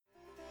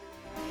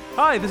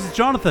Hi, this is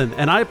Jonathan,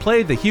 and I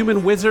play the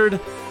human wizard,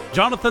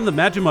 Jonathan the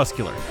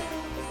Magimuscular.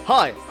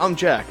 Hi, I'm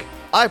Jack.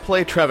 I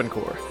play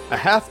Travancore, a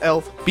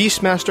half-elf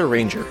Beastmaster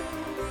Ranger.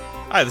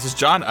 Hi, this is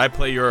John. I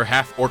play your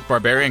half-orc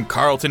barbarian,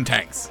 Carlton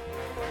Tanks.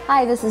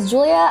 Hi, this is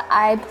Julia.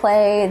 I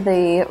play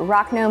the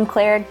rock gnome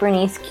cleric,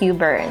 Bernice Q.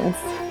 Burns.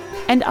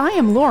 And I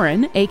am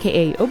Lauren,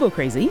 aka Obo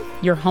Crazy,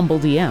 your humble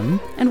DM,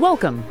 and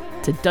welcome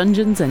to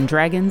Dungeons and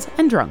Dragons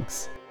and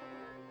Drunks.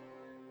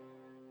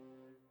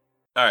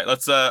 All right,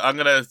 I'm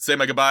gonna say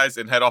my goodbyes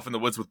and head off in the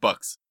woods with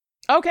Bucks.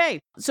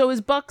 Okay, so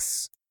is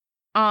Bucks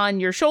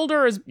on your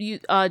shoulder, or is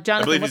Jonathan?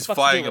 I believe what's he's Bucks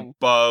flying doing?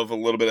 above, a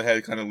little bit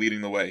ahead, kind of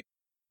leading the way,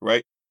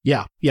 right?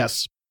 Yeah,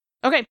 yes.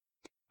 Okay,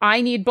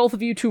 I need both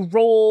of you to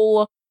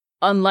roll,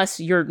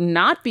 unless you're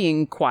not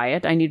being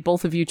quiet, I need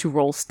both of you to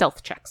roll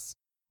stealth checks.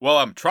 Well,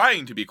 I'm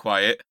trying to be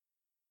quiet,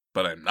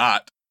 but I'm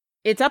not.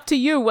 It's up to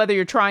you whether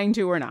you're trying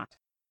to or not.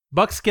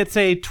 Bucks gets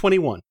a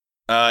 21.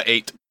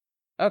 8.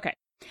 Okay.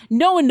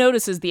 No one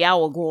notices the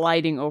owl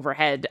gliding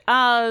overhead.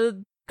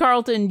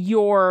 Carlton,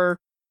 you're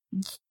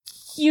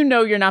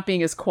not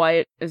being as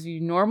quiet as you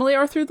normally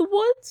are through the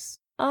woods.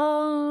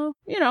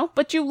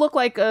 But you look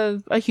like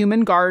a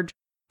human guard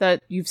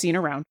that you've seen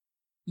around.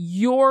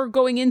 You're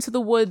going into the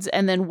woods,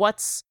 and then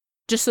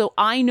just so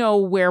I know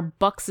where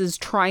Bucks is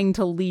trying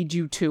to lead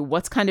you to,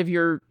 what's kind of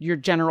your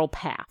general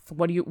path?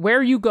 Where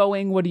are you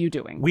going? What are you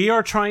doing? We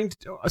are trying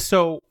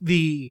to...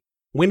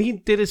 when he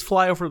did his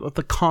flyover of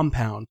the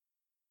compound,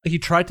 he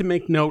tried to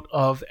make note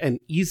of an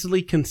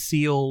easily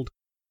concealed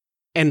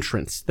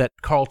entrance that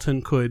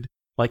Carlton could,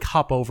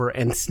 hop over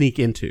and sneak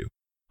into.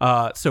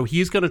 So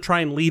he's going to try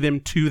and lead him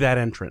to that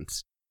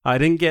entrance. I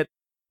didn't get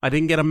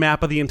a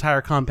map of the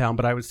entire compound,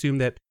 but I would assume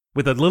that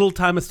with a little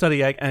time of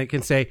study, I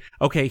can say,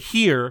 okay,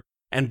 here...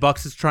 and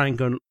Bucks is going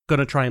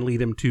to try and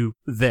lead him to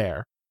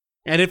there.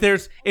 And if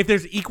there's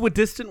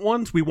equidistant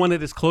ones, we want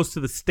it as close to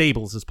the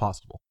stables as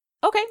possible.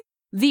 Okay.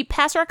 The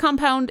Passerac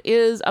compound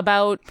is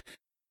about,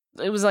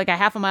 it was like a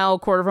half a mile,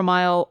 quarter of a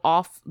mile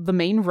off the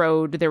main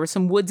road. There were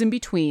some woods in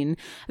between.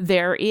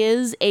 There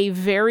is a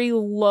very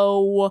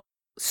low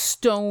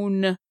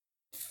stone,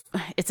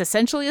 it's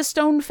essentially a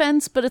stone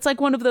fence, but it's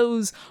like one of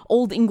those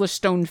old English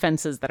stone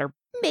fences that are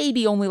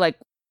maybe only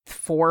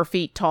 4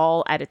 feet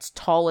tall at its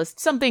tallest.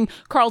 Something,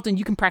 Carlton,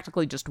 you can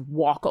practically just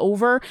walk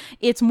over.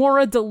 It's more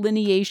a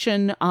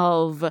delineation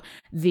of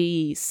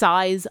the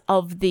size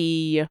of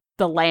the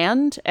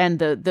land and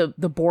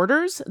the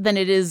borders than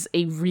it is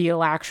a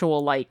real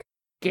actual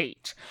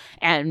gate.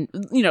 And,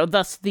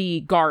 thus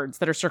the guards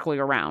that are circling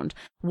around.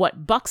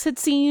 What Bucks had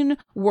seen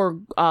were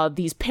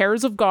these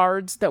pairs of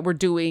guards that were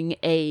doing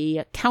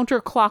a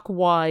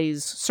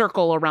counterclockwise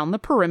circle around the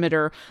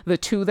perimeter, the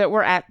two that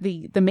were at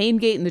the main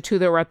gate and the two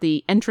that were at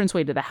the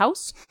entranceway to the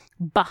house.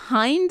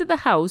 Behind the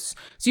house,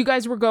 so you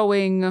guys were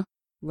going,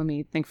 let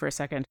me think for a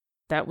second,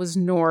 that was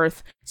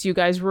north, so you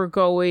guys were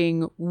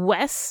going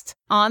west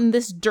on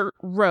this dirt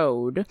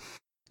road.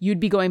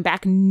 You'd be going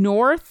back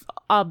north,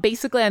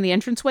 basically on the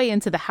entranceway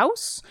into the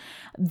house.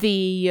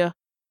 The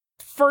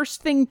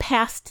first thing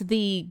past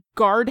the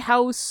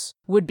guardhouse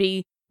would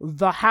be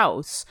the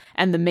house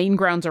and the main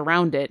grounds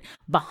around it.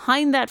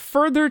 Behind that,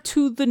 further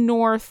to the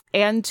north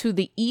and to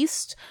the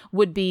east,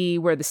 would be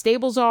where the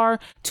stables are.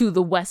 To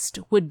the west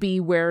would be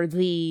where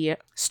the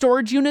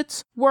storage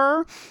units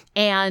were.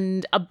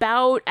 And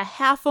about a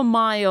half a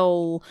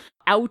mile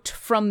out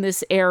from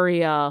this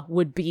area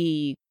would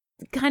be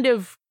kind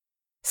of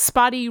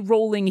spotty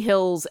rolling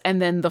hills,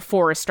 and then the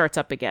forest starts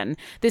up again.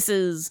 This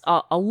is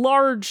a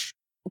large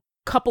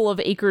couple of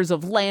acres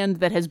of land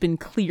that has been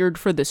cleared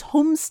for this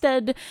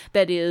homestead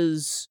that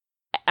is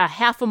a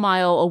half a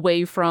mile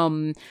away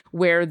from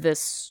where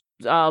this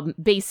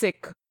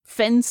basic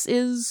fence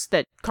is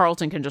that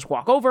Carlton can just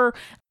walk over.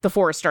 The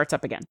forest starts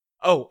up again.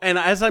 Oh, and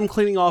as I'm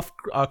cleaning off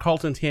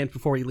Carlton's hand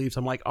before he leaves,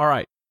 I'm like, all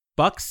right,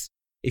 Bucks,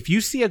 if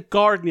you see a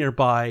guard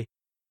nearby,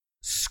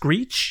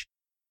 screech,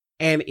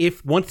 and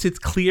once it's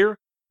clear,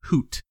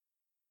 hoot.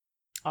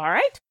 All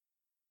right.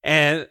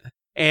 And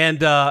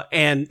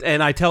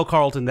I tell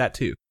Carlton that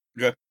too.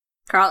 Good.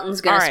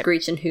 Carlton's gonna All right.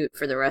 screech and hoot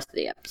for the rest of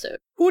the episode.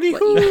 Hooty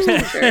What you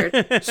just heard.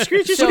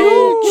 Screechy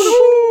So,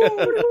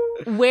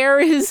 where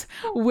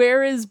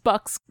is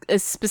Bucks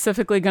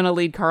specifically going to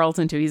lead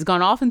Carlton to? He's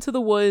gone off into the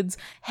woods,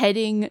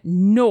 heading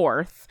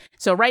north.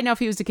 So right now, if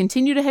he was to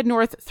continue to head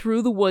north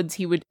through the woods,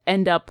 he would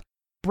end up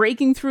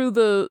breaking through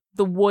the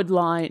wood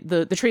line,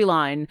 the tree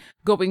line,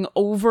 going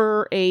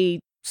over a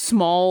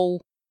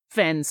small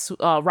fence,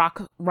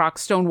 rock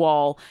stone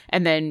wall,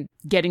 and then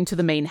getting to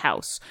the main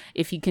house.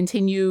 If he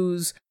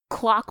continues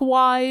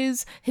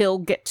clockwise, he'll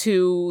get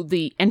to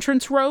the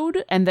entrance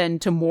road and then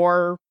to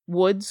more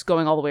woods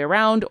going all the way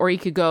around, or he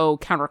could go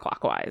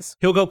counterclockwise.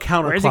 He'll go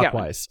Where's he going?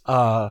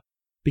 counterclockwise.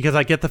 Because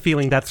I get the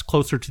feeling that's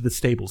closer to the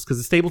stables, because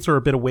the stables are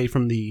a bit away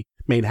from the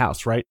main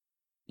house, right?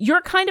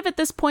 You're kind of at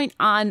this point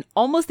on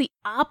almost the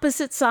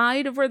opposite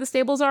side of where the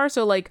stables are.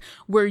 So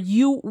where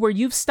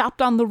you've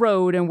stopped on the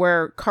road and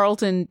where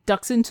Carlton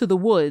ducks into the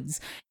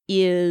woods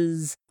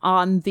is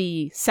on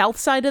the south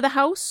side of the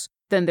house.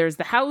 Then there's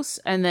the house,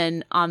 and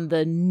then on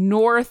the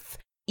northeast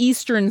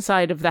eastern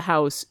side of the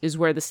house is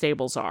where the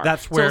stables are.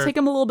 That's So where- it'll take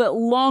him a little bit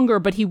longer,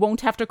 but he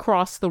won't have to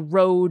cross the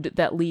road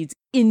that leads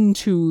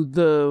into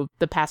the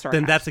Passer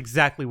Then house. that's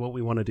exactly what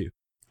we want to do.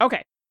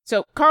 Okay.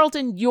 So,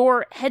 Carlton,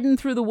 you're heading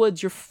through the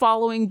woods. You're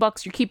following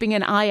Bucks. You're keeping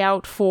an eye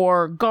out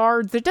for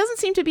guards. There doesn't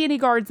seem to be any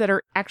guards that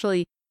are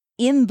actually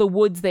in the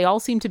woods. They all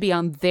seem to be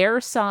on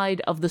their side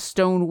of the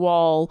stone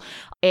wall,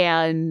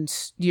 and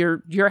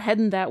you're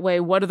heading that way.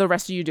 What are the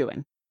rest of you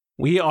doing?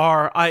 We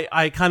are.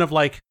 I kind of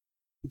like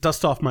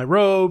dust off my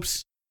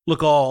robes.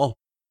 Look all.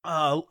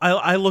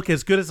 I look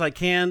as good as I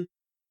can.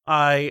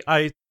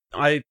 I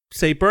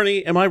say,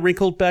 Bernie, am I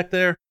wrinkled back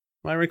there?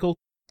 Am I wrinkled?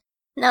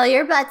 No,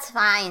 your butt's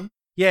fine.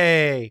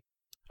 Yay!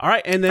 All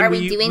right, and then Are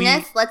we doing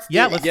this? Let's do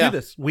this. Let's do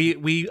this.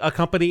 We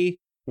accompany.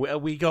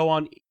 We go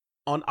on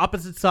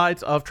opposite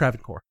sides of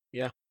Travancore.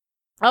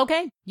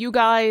 Okay, you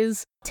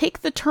guys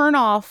take the turn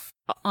off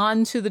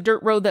onto the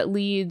dirt road that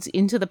leads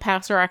into the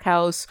Passerak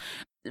house.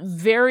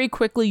 Very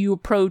quickly, you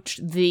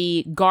approach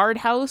the guard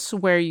house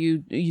where you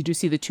do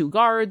see the two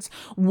guards.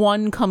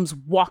 One comes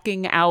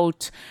walking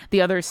out.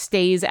 The other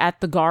stays at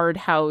the guard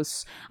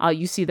house.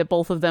 You see that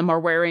both of them are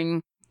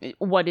wearing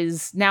what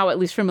is now at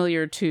least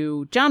familiar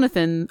to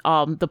Jonathan,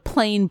 the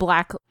plain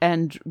black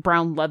and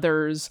brown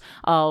leathers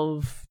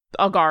of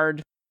a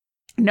guard.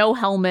 No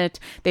helmet.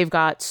 They've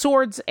got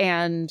swords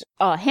and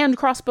hand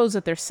crossbows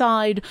at their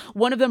side.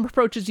 One of them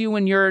approaches you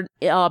when you're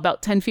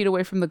about 10 feet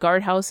away from the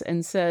guardhouse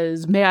and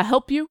says, "May I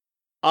help you?"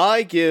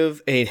 I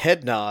give a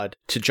head nod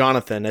to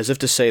Jonathan as if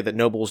to say that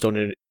nobles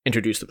don't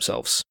introduce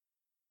themselves.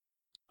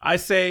 I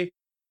say,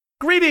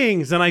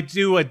 "Greetings," and I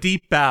do a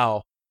deep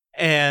bow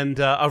and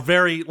a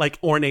very like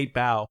ornate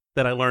bow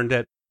that I learned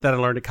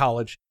at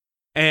college.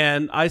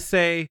 And I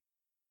say,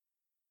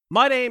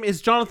 "My name is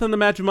Jonathan the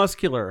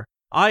Magimuscular.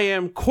 I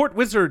am court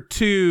wizard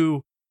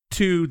to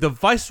the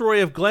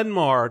Viceroy of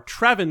Glenmar,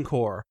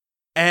 Travancore,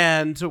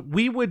 and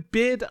we would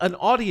bid an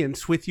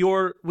audience with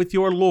your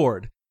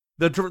lord.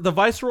 The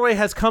Viceroy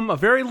has come a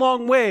very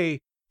long way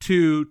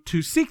to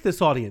seek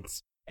this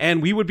audience,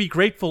 and we would be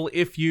grateful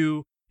if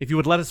you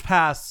would let us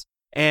pass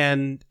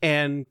and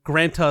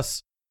grant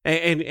us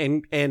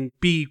and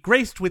be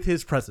graced with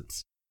his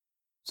presence."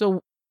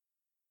 So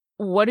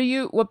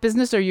what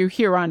business are you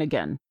here on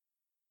again?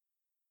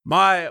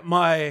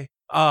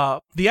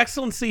 The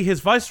Excellency,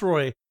 his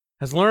Viceroy,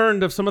 has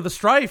learned of some of the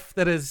strife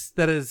that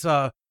has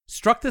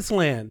struck this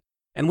land,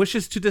 and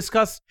wishes to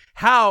discuss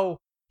how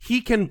he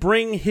can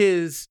bring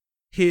his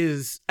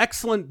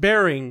excellent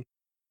bearing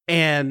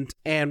and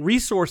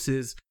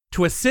resources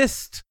to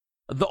assist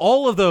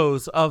all of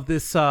those of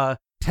this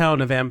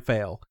town of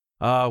Amphail.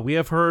 We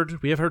have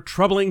heard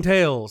troubling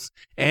tales,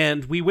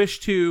 and we wish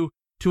to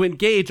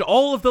engage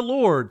all of the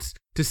lords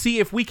to see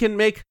if we can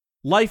make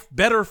life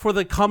better for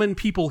the common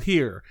people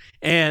here.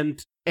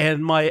 And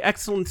my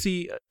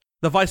Excellency,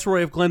 the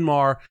Viceroy of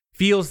Glenmar,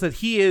 feels that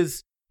he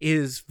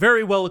is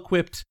very well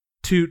equipped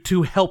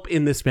to help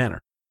in this manner.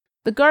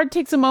 The guard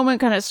takes a moment,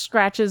 kind of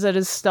scratches at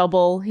his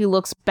stubble. He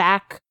looks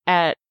back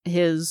at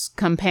his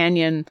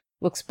companion,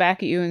 looks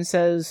back at you and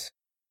says,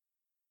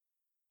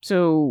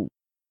 "So,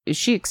 is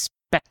she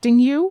expecting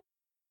you?"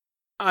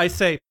 I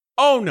say,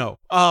 "Oh no,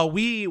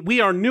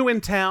 we are new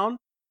in town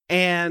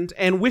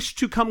and wish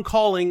to come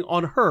calling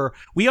on her.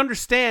 We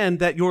understand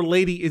that your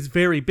lady is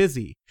very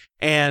busy,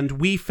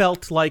 and we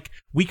felt like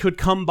we could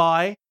come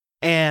by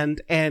and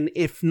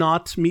if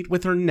not meet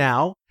with her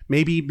now,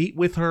 maybe meet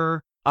with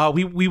her.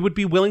 We would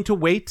be willing to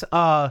wait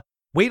on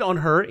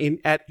her in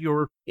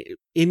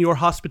your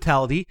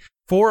hospitality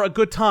for a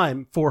good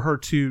time for her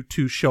to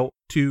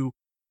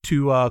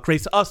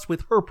grace us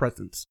with her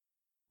presence."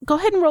 Go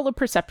ahead and roll a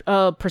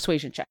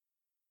persuasion check.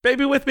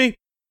 Baby with me,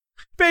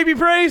 baby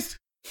praised.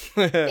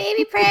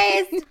 Baby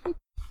praise.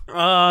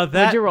 What'd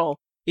That you roll?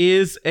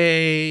 is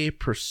a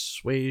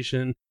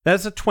persuasion.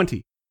 That's a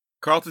 20.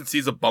 Carlton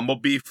sees a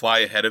bumblebee fly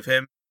ahead of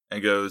him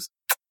and goes,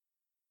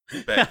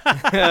 "Bang."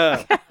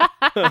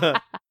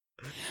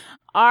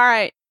 All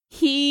right.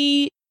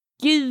 He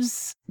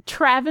gives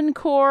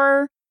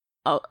Travancore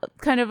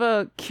kind of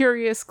a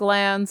curious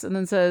glance and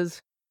then says,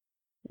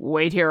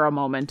 "Wait here a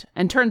moment,"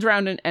 and turns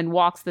around and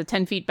walks the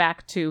 10 feet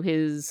back to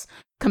his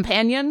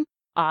companion.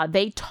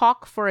 They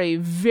talk for a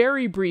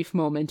very brief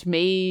moment,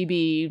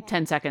 maybe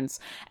 10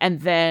 seconds,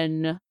 and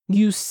then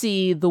you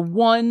see the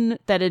one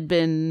that had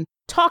been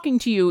talking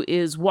to you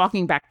is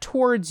walking back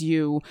towards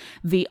you.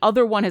 The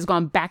other one has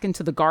gone back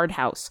into the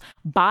guardhouse.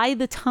 By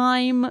the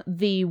time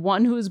the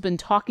one who has been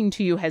talking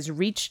to you has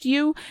reached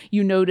you,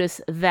 you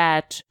notice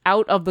that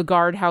out of the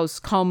guardhouse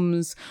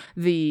comes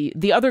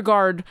the other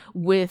guard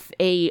with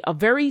a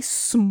very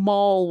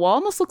small, well,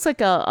 almost looks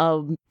like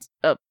a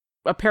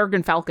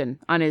peregrine falcon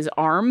on his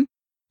arm,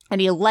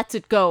 and he lets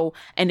it go,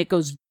 and it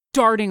goes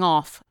darting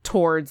off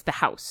towards the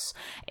house.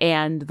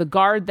 And the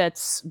guard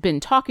that's been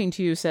talking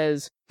to you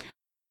says,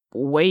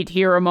 "Wait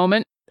here a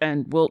moment,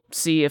 and we'll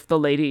see if the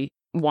lady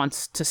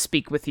wants to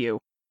speak with you."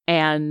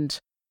 And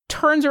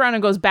turns around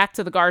and goes back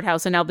to the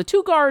guardhouse. And now the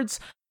two guards,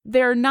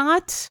 they're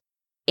not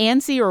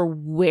antsy or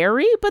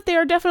wary, but they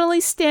are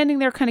definitely standing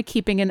there kind of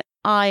keeping an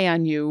eye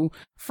on you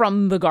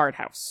from the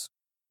guardhouse.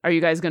 Are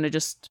you guys going to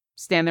just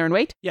stand there and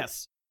wait?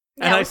 Yes.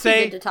 Yeah, And I we're too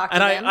say, good to talk to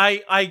and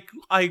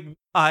them.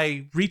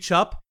 I reach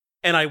up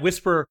and I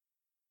whisper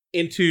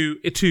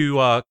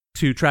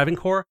to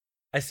Travancore.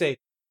 I say,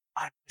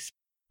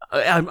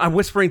 I'm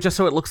whispering just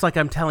so it looks like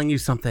I'm telling you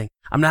something.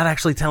 I'm not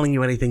actually telling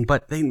you anything,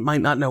 but they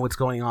might not know what's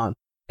going on.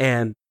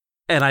 And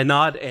I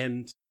nod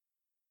and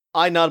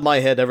I nod my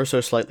head ever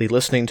so slightly,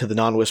 listening to the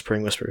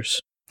non-whispering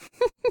whispers.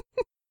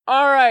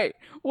 All right.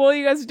 While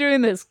you guys are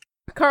doing this,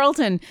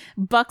 Carlton,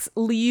 Bucks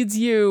leads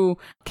you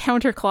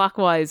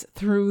counterclockwise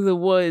through the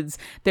woods.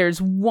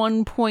 There's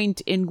one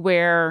point in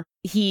where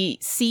he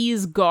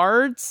sees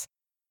guards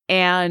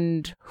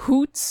and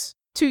hoots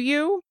to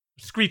you.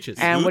 screeches.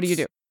 And Hoots? what do you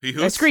do? He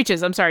hoots?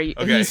 Screeches. I'm sorry.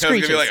 Okay, He I was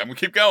screeches. gonna be like, I'm gonna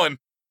keep going.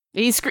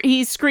 He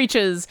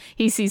screeches.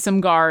 He sees some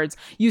guards.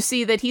 You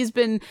see that he's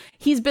been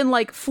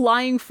like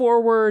flying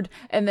forward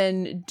and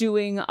then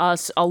doing a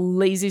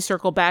lazy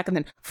circle back and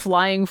then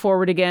flying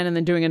forward again and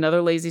then doing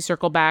another lazy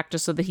circle back,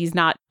 just so that he's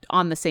not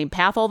on the same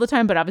path all the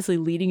time, but obviously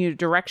leading you to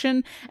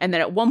direction. And then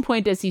at one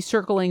point, as he's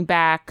circling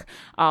back,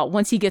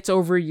 once he gets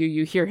over you,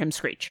 you hear him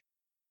screech.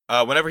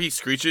 Whenever he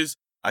screeches,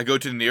 I go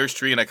to the nearest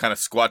tree and I kind of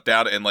squat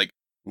down and like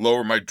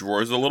lower my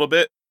drawers a little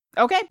bit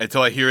Okay.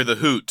 until I hear the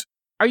hoot.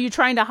 Are you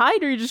trying to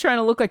hide or are you just trying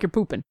to look like you're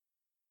pooping?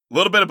 A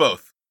little bit of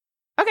both.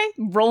 Okay.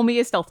 Roll me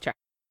a stealth check.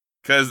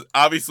 Because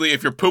obviously,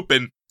 if you're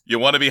pooping, you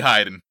want to be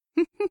hiding.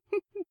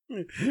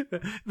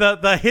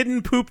 the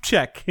hidden poop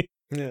check.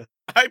 Yeah.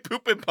 I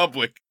poop in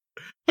public.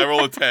 I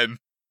roll a 10.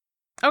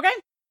 Okay.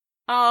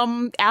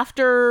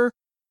 After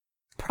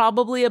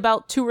probably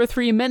about 2 or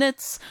 3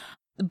 minutes,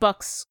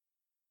 Bucks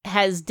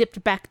has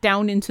dipped back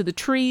down into the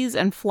trees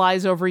and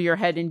flies over your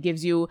head and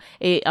gives you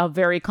a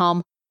very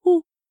calm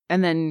whoo.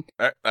 And then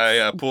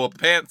I pull up the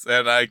pants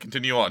and I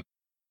continue on.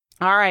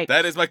 all right.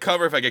 That is my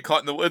cover. If I get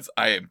caught in the woods,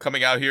 I am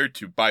coming out here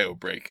to bio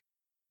break.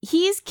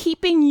 He's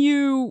keeping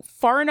you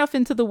far enough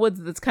into the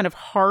woods that's kind of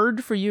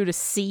hard for you to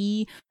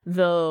see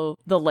the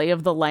lay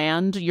of the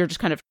land. You're just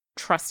kind of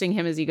trusting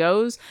him as he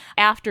goes.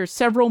 After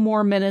several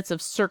more minutes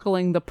of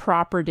circling the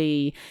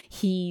property,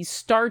 he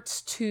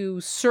starts to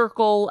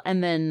circle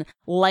and then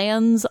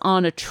lands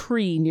on a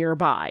tree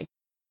nearby.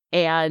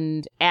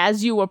 And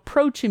as you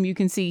approach him, you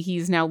can see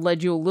he's now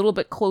led you a little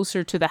bit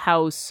closer to the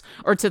house,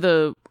 or to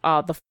the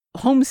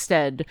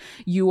homestead.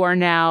 You are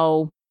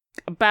now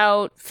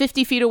about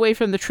 50 feet away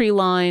from the tree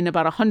line,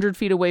 about 100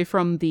 feet away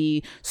from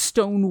the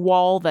stone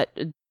wall that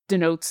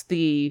denotes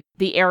the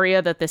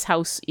area that this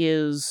house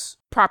is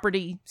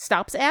property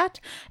stops at.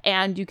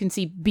 And you can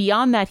see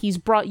beyond that, he's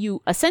brought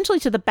you essentially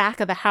to the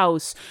back of the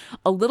house.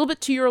 A little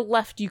bit to your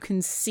left, you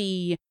can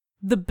see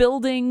the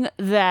building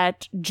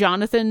that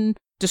Jonathan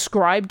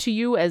described to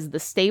you as the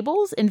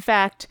stables. In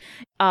fact,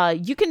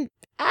 you can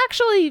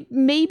actually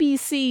maybe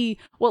see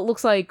what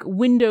looks like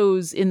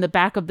windows in the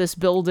back of this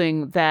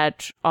building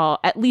that,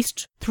 at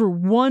least through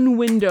one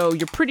window,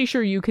 you're pretty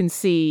sure you can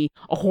see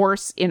a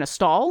horse in a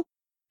stall.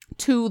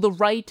 To the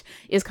right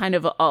is kind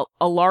of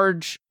a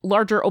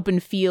larger open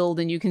field,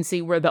 and you can see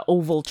where the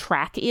oval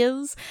track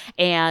is,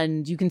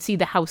 and you can see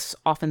the house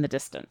off in the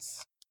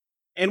distance.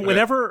 And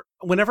whenever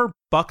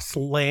Bucks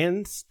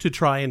lands to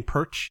try and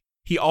perch,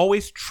 he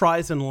always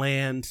tries and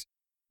lands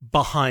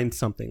behind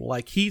something.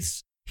 Like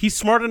he's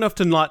smart enough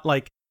to not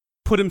like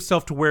put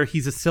himself to where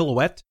he's a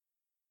silhouette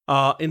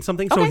in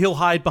something. So he'll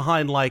hide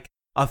behind like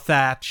a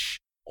thatch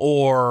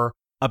or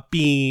a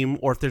beam,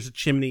 or if there's a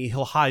chimney,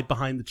 he'll hide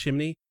behind the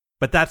chimney.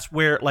 But that's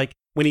where, like,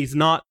 when he's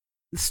not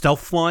stealth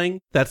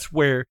flying, that's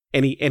where,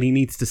 and he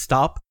needs to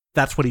stop,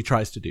 that's what he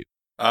tries to do.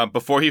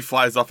 Before he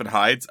flies off and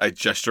hides, I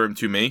gesture him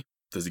to me.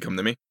 Does he come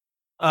to me?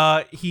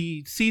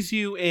 He sees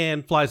you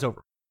and flies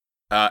over.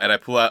 And I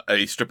pull out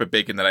a strip of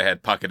bacon that I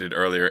had pocketed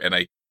earlier, and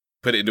I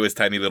put it into his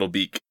tiny little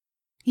beak.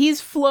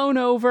 He's flown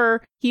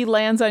over, he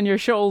lands on your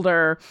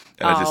shoulder,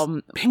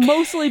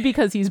 mostly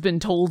because he's been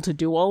told to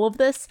do all of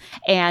this,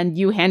 and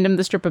you hand him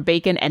the strip of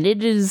bacon, and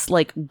it is,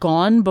 like,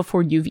 gone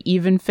before you've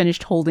even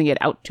finished holding it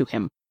out to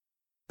him.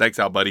 Thanks,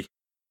 Al, buddy.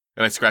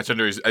 And I scratch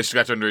under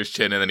his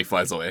chin, and then he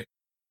flies away.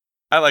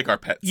 I like our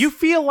pets. You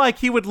feel like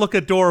he would look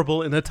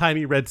adorable in a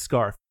tiny red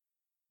scarf.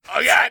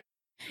 Oh, God!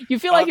 You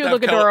feel like he would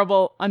look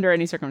adorable under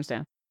any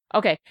circumstance.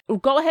 Okay,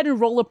 go ahead and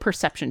roll a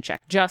perception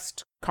check,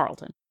 just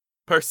Carlton.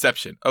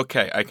 Perception.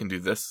 Okay, I can do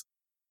this.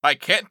 I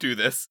can't do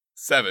this.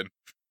 7.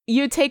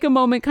 You take a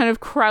moment kind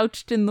of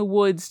crouched in the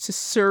woods to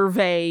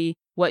survey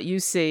what you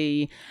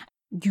see.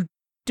 You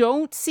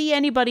don't see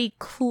anybody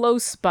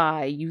close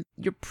by.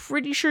 You're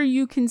pretty sure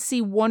you can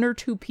see 1 or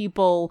 2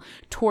 people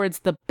towards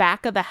the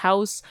back of the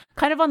house,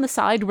 kind of on the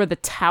side where the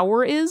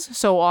tower is,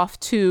 so off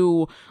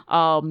to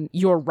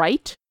your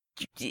right.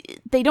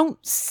 They don't,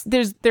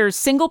 there's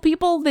single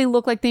people. They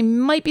look like they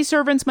might be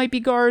servants, might be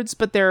guards,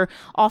 but they're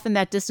off in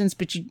that distance,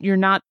 but you're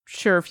not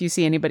sure if you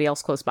see anybody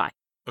else close by.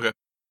 Okay.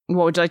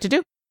 What would you like to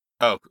do?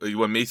 Oh, you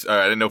want me?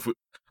 I didn't know if I'm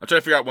trying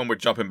to figure out when we're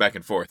jumping back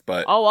and forth,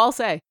 but. Oh, I'll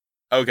say.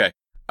 Okay.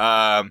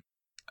 I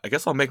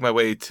guess I'll make my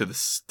way to the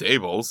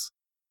stables.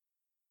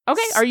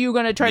 Okay. Are you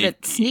going to try to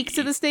sneak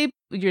to the stable?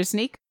 You're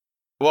sneak?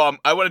 Well,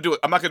 I want to do it.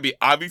 I'm not going to be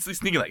obviously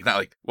sneaking. Not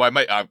like. Well, I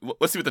might.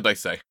 Let's see what the dice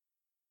say.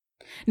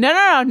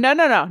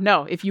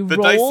 No. If you the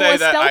roll dice say a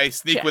that stealth I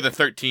sneak check. with a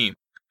 13.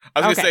 I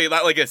was going to say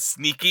not like a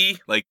sneaky,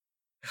 like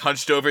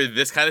hunched over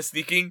this kind of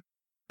sneaking.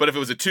 But if it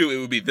was a 2, it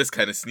would be this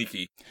kind of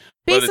sneaky.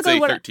 Basically,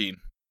 but it's a 13.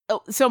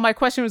 So my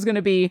question was going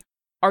to be,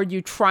 are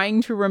you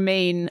trying to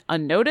remain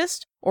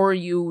unnoticed, or are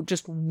you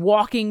just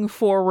walking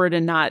forward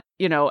and not,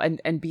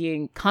 and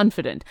being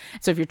confident?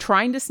 So if you're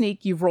trying to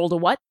sneak, you've rolled a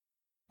what?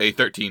 A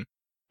 13.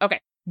 Okay.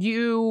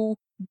 You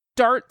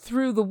dart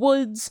through the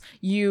woods,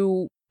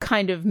 you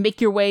kind of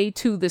make your way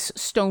to this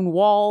stone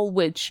wall,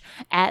 which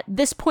at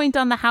this point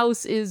on the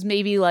house is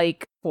maybe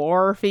like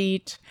 4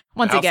 feet.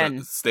 Once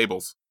again,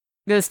 stables.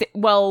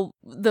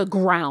 The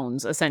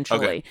grounds,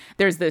 essentially. Okay.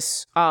 There's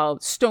this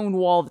stone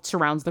wall that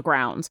surrounds the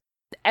grounds.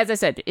 As I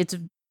said, it's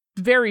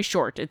very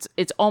short.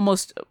 It's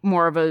almost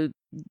more of a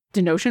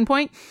denotion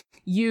point.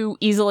 You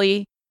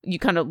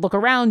kind of look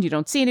around, you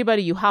don't see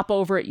anybody, you hop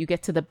over it, you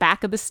get to the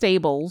back of the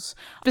stables.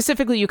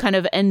 Specifically, you kind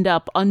of end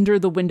up under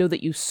the window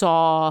that you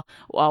saw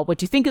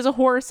what you think is a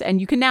horse,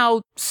 and you can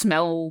now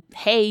smell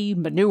hay,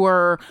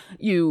 manure.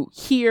 You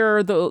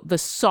hear the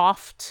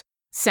soft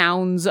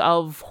sounds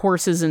of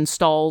horses in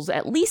stalls,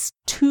 at least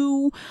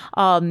 2.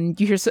 You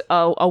hear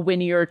a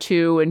whinny or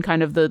 2 and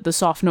kind of the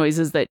soft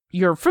noises that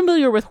you're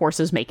familiar with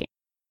horses making.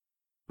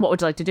 What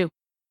would you like to do?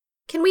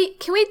 Can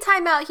we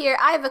time out here?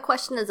 I have a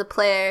question as a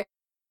player.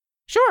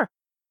 Sure.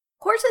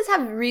 Horses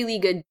have really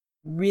good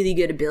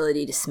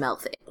ability to smell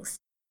things.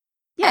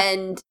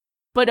 Yeah.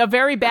 But a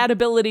very bad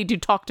ability to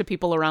talk to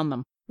people around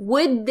them.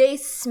 Would they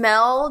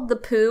smell the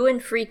poo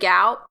and freak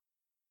out?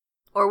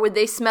 Or would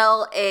they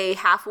smell a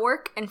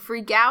half-orc and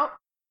freak out?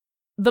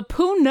 The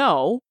poo,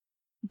 no,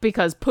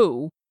 because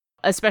poo,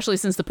 especially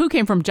since the poo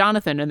came from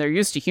Jonathan and they're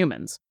used to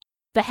humans.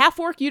 The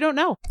half-orc, you don't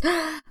know.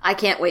 I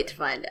can't wait to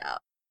find out.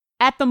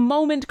 At the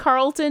moment,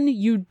 Carlton,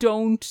 you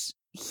don't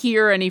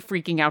hear any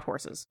freaking out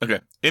horses.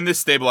 Okay. In this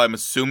stable, I'm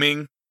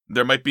assuming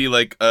there might be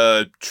like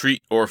a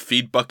treat or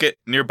feed bucket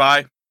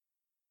nearby.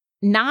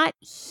 Not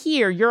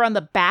here. You're on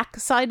the back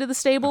side of the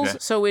stables, okay.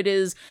 So it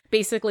is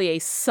basically a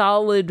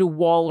solid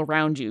wall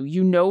around you.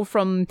 You know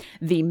from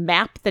the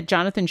map that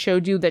Jonathan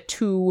showed you that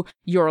to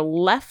your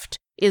left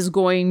is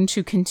going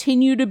to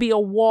continue to be a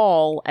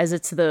wall, as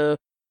it's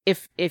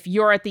if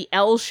you're at the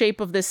L shape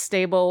of this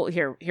stable,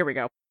 here we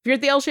go. If you're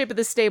at the L shape of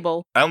this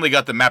stable... I only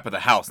got the map of the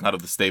house, not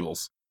of the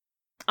stables.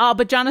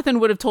 But Jonathan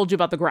would have told you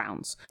about the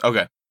grounds.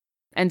 Okay.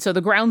 And so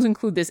the grounds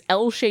include this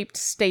L-shaped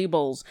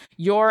stables.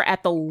 You're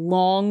at the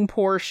long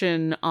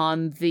portion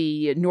on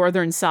the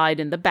northern side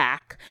in the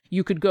back.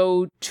 You could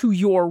go to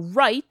your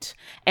right,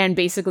 and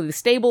basically the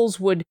stables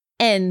would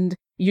end.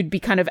 You'd be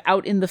kind of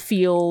out in the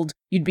field.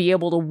 You'd be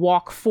able to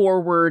walk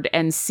forward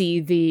and see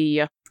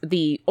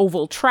the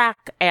oval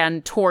track,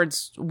 and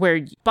towards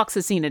where Bucks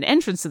has seen an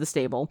entrance to the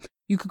stable.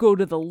 You could go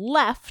to the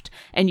left,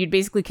 and you'd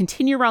basically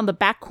continue around the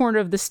back corner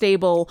of the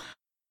stable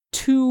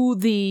to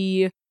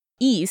the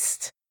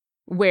east,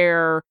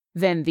 where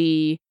then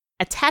the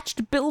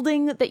attached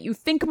building that you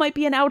think might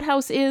be an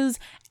outhouse is,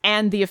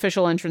 and the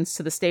official entrance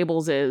to the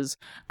stables is,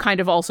 kind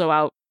of also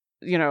out,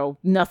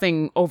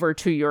 nothing over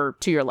to your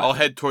left. I'll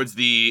head towards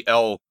the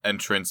L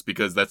entrance,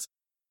 because that's,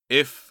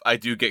 if I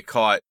do get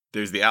caught,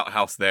 there's the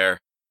outhouse there,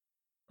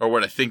 or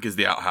what I think is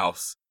the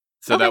outhouse.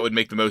 So Okay. That would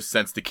make the most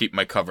sense to keep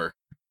my cover.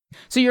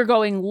 So you're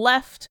going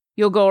left,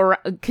 you'll go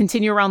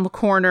continue around the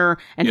corner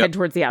and Yep. head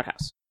towards the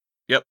outhouse.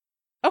 Yep.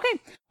 Okay.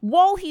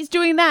 While he's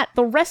doing that,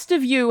 the rest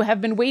of you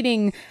have been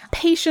waiting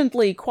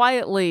patiently,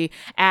 quietly,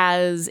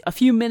 as a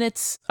few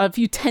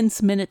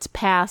tense minutes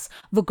pass.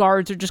 The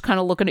guards are just kind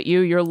of looking at you.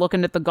 You're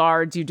looking at the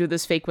guards. You do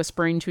this fake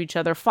whispering to each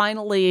other.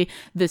 Finally,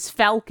 this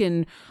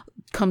falcon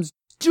comes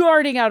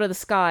darting out of the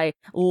sky,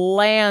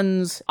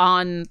 lands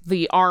on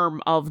the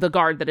arm of the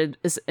guard that had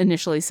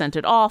initially sent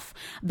it off.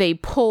 They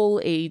pull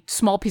a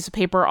small piece of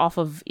paper off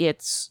of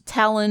its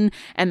talon,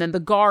 and then the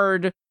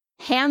guard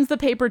hands the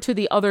paper to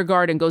the other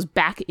guard and goes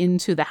back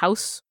into the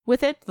house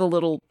with it, the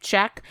little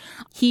shack.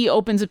 He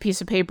opens a piece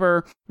of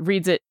paper,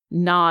 reads it,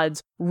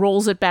 nods,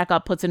 rolls it back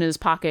up, puts it in his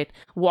pocket,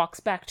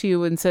 walks back to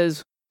you and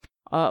says,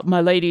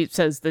 my lady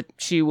says that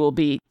she will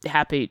be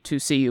happy to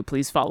see you.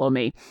 Please follow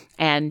me.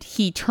 And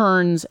he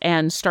turns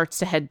and starts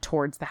to head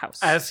towards the house.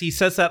 As he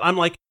says that, I'm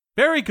like,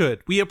 very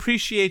good. We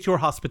appreciate your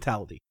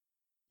hospitality.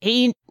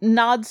 He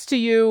nods to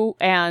you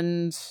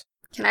and...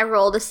 Can I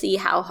roll to see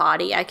how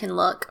haughty I can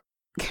look?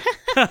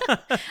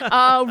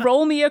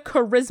 Roll me a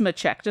charisma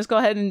check. Just go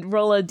ahead and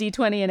roll a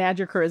d20 and add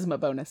your charisma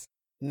bonus.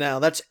 Now,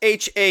 that's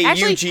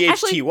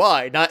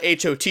H-A-U-G-H-T-Y, not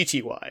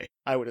H-O-T-T-Y,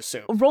 I would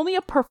assume. Roll me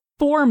a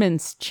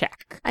performance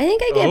check. I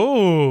think I get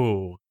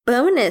Oh.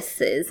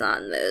 bonuses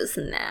on those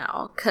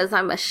now, because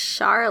I'm a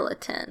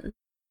charlatan.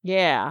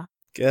 Yeah.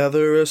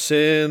 Gather us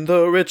in,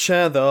 the rich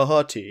and the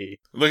haughty.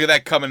 Look at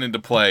that coming into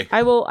play.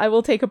 I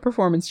will take a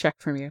performance check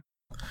from you.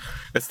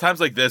 It's times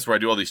like this where I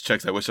do all these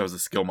checks. I wish I was a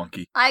skill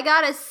monkey. I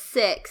got a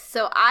 6,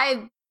 so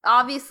I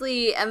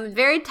obviously am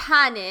very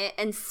tiny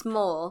and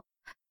small.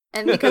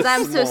 And because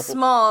I'm so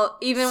small,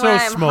 even So when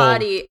I'm small.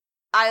 haughty,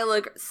 I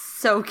look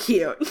so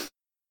cute.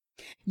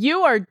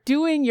 You are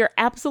doing your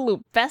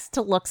absolute best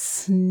to look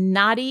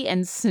snotty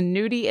and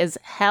snooty as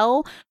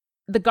hell.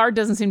 The guard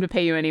doesn't seem to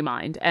pay you any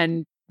mind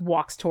and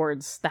walks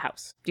towards the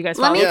house. Do you guys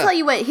follow? Let me Yeah. tell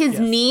you what, his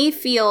Yes. knee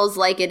feels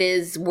like it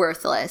is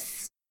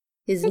worthless.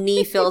 His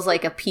knee feels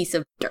like a piece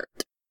of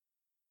dirt.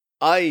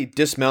 I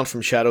dismount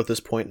from Shadow at this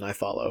point and I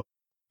follow.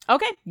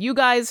 Okay, you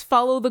guys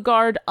follow the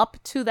guard up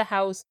to the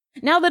house.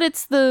 Now that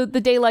it's the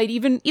daylight,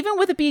 even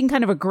with it being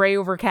kind of a gray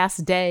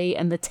overcast day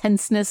and the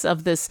tenseness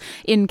of this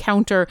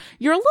encounter,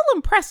 you're a little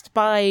impressed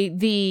by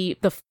the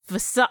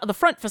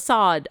front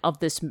facade of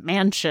this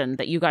mansion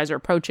that you guys are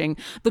approaching.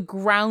 The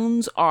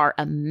grounds are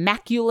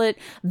immaculate.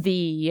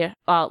 The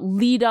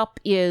lead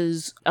up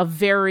is a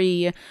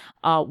very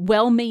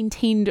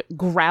well-maintained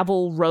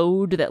gravel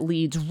road that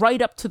leads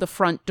right up to the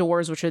front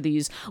doors, which are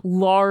these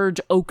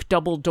large oak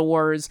double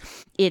doors.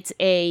 It's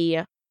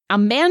a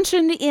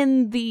mansion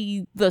in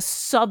the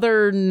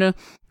southern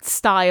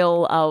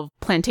style of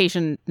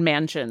plantation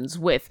mansions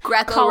with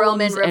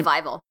Greco-Roman columns and-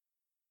 revival.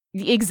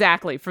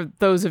 Exactly, for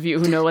those of you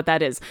who know what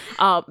that is.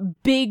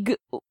 Big,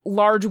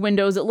 large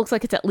windows. It looks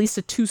like it's at least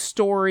a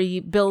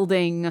 2-story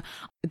building.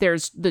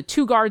 There's the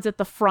 2 guards at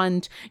the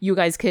front. You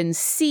guys can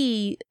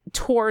see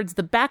towards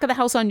the back of the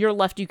house on your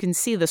left, you can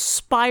see the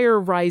spire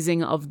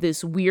rising of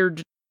this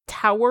weird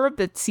tower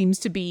that seems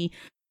to be...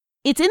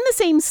 It's in the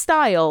same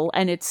style,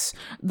 and it's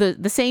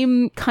the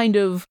same kind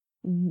of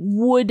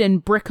wood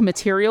and brick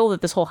material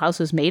that this whole house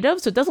is made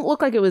of, so it doesn't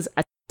look like it was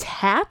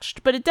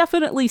attached, but it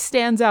definitely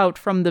stands out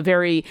from the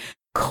very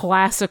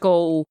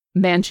classical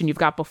mansion you've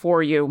got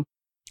before you.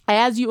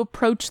 As you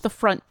approach the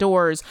front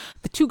doors,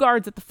 the 2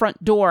 guards at the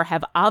front door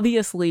have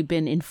obviously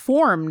been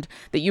informed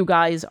that you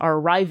guys are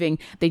arriving.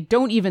 They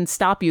don't even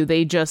stop you.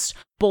 They just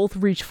both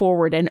reach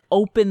forward and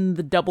open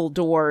the double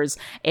doors,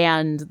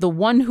 and the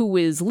one who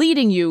is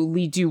leading you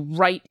leads you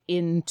right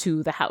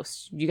into the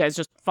house. You guys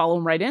just follow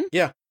him right in?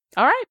 Yeah.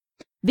 All right.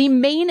 The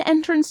main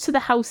entrance to the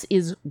house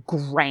is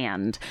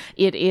grand.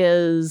 It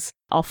is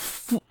a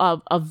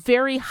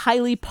very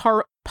highly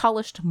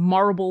polished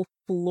marble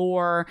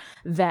floor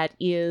that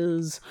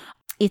is...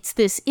 It's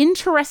this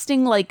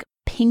interesting, like,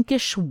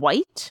 pinkish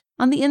white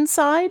on the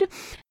inside.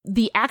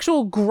 The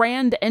actual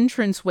grand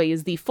entranceway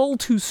is the full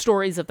 2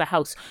 stories of the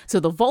house. So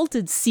the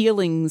vaulted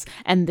ceilings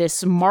and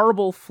this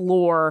marble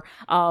floor,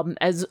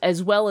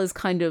 as well as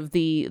kind of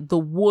the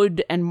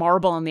wood and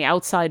marble on the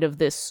outside of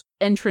this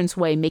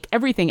entranceway make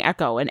everything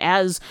echo. And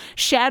as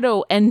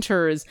Shadow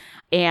enters,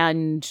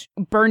 and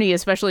Bernie,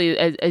 especially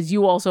as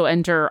you also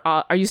enter,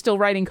 are you still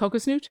riding Coco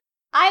Snoot?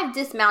 I've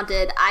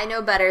dismounted. I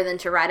know better than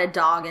to ride a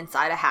dog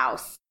inside a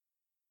house.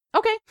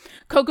 Okay.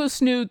 Coco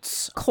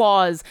Snoot's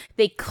claws,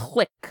 they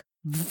click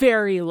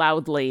very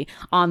loudly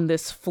on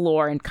this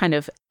floor and kind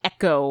of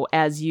echo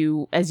as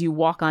you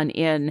walk on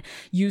in.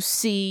 You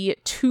see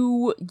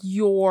to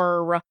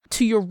your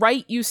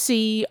right, you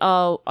see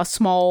a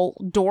small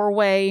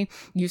doorway.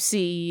 You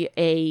see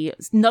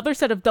another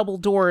set of double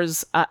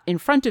doors in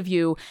front of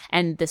you,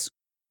 and this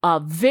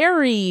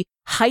very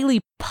highly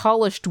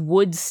polished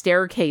wood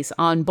staircase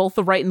on both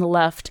the right and the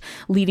left,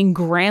 leading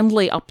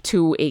grandly up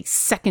to a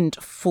second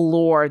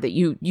floor that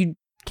you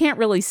can't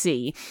really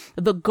see.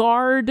 The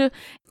guard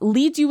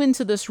leads you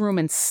into this room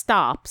and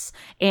stops,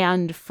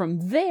 and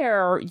from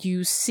there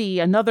you see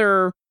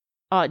another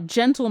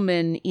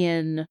gentleman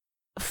in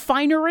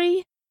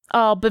finery,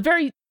 but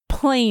very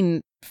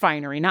plain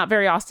finery, not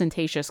very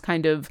ostentatious,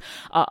 kind of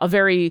a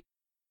very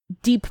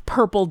deep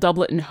purple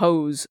doublet and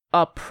hose,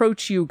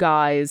 approach you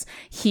guys.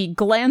 He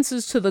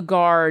glances to the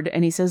guard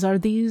and he says, "Are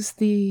these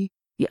the..."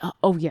 Yeah,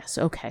 oh yes,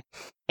 okay.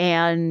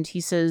 And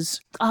he says,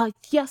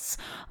 "Yes,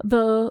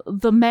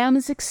 the ma'am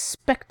is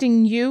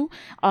expecting you.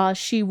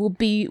 She will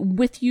be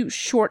with you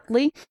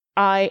shortly.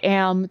 I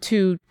am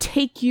to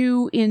take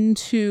you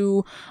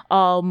into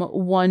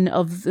one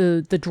of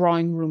the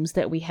drawing rooms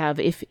that we have.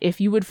 If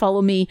you would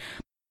follow me,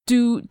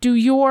 do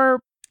your."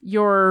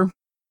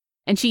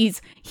 And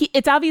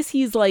it's obvious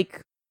he's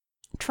like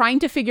trying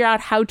to figure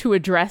out how to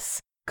address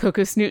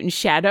Coco Snoot and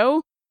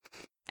Shadow,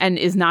 and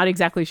is not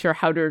exactly sure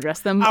how to address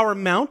them. Our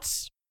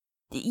mounts?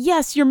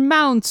 Yes, your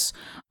mounts.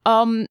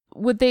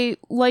 Would they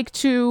like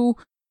to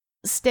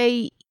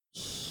stay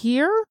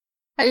here?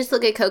 I just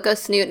look at Coco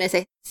Snoot and I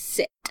say,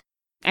 sit.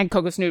 And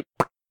Coco Snoot,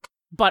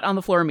 butt on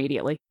the floor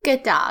immediately.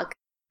 Good dog.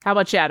 How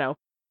about Shadow?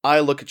 I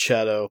look at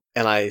Shadow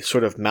and I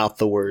sort of mouth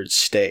the word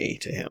stay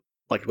to him,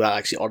 like without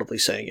actually audibly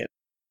saying it.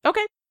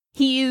 Okay.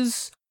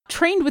 He's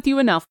trained with you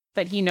enough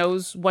that he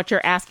knows what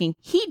you're asking.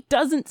 He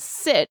doesn't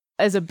sit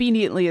as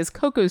obediently as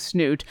Coco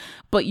Snoot,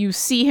 but you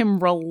see him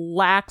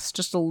relax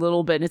just a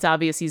little bit, and it's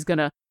obvious he's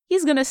gonna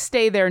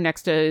stay there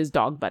next to his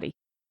dog buddy.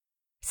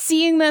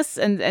 Seeing this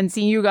and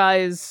seeing you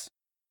guys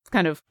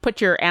kind of put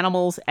your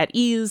animals at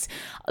ease.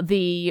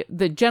 The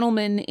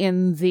gentleman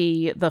in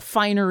the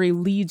finery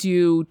leads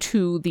you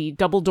to the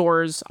double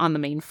doors on the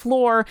main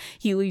floor.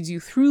 He leads you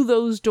through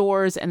those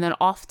doors and then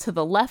off to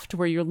the left,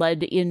 where you're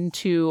led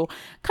into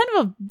kind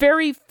of a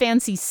very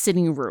fancy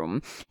sitting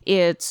room.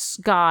 It's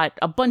got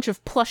a bunch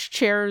of plush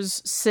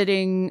chairs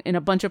sitting in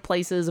a bunch of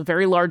places, a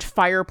very large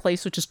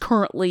fireplace, which is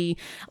currently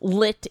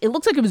lit. It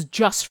looks like it was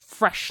just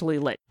freshly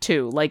lit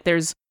too. Like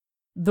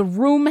the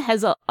room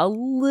has a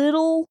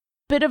little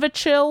bit of a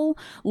chill,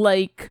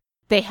 like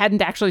they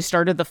hadn't actually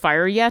started the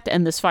fire yet,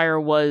 and this fire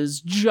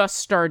was just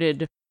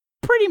started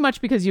pretty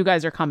much because you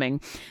guys are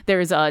coming.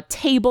 There's a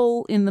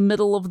table in the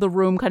middle of the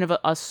room, kind of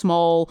a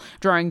small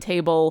drawing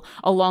table.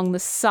 Along the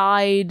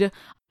side,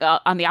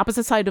 on the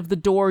opposite side of the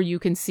door, you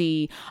can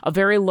see a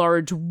very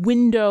large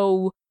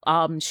window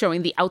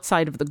showing the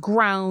outside of the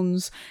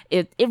grounds.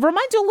 It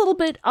reminds you a little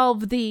bit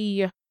of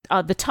the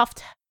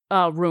Tuft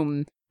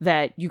room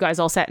that you guys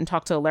all sat and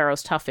talked to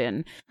Laros Tuff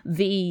in.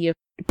 The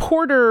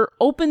porter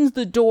opens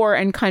the door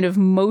and kind of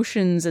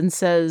motions and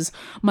says,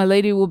 "My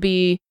lady will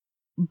be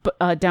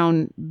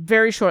down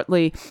very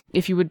shortly.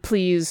 If you would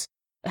please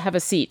have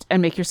a seat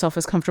and make yourself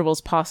as comfortable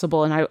as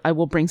possible, and I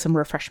will bring some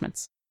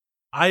refreshments."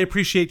 I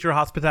appreciate your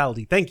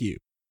hospitality. Thank you.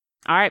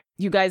 All right,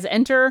 you guys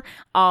enter.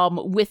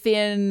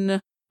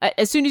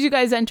 As soon as you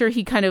guys enter,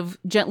 he kind of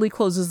gently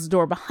closes the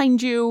door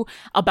behind you.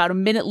 About a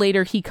minute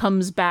later, he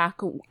comes back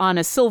on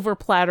a silver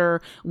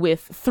platter with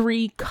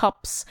 3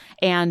 cups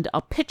and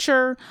a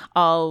pitcher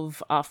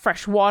of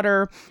fresh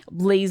water,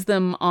 lays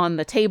them on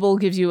the table,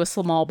 gives you a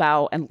small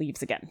bow, and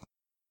leaves again.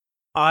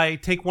 I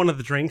take one of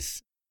the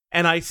drinks,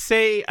 and I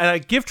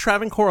give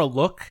Travancore a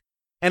look,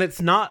 and it's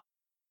not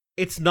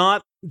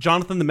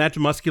Jonathan the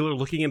Magimuscular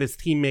looking at his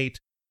teammate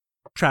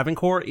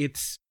Travancore.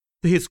 It's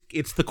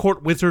the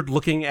court wizard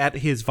looking at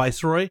his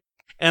viceroy,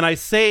 and I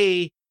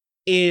say,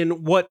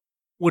 in what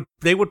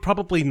they would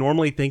probably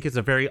normally think is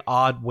a very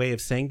odd way of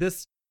saying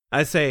this,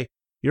 I say,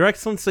 "Your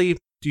Excellency,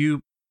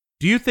 do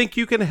you think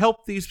you can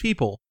help these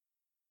people?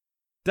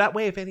 That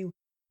way,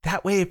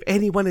 if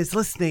anyone is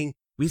listening,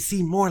 we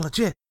seem more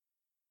legit."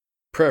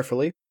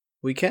 Prayerfully,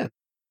 we can.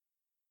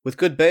 With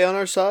good Bay on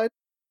our side,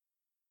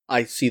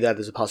 I see that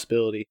as a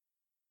possibility.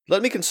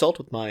 Let me consult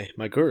with my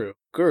guru.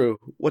 Guru,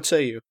 what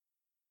say you?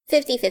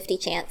 50-50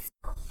 chance.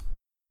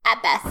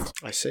 At best.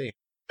 I see.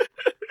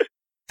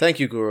 Thank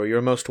you, Guru.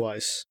 You're most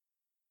wise.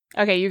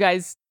 Okay, you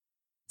guys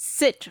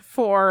sit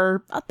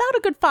for about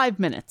a good 5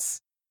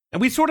 minutes.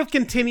 And we sort of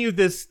continue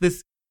this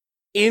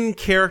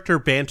in-character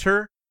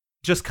banter,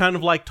 just kind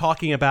of like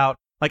talking about,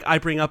 like I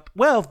bring up,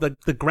 well,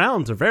 the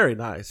grounds are very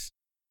nice.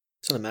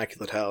 It's an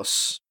immaculate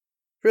house.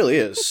 It really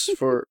is.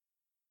 For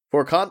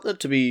a continent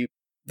to be,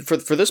 for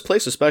this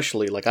place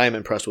especially, like I am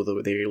impressed with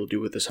what they're able to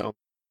do with this home.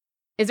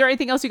 Is there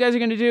anything else you guys are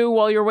going to do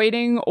while you're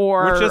waiting,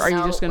 or are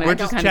you just going to? We're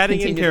just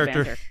chatting in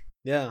character.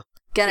 Yeah.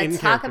 Gonna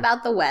talk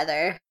about the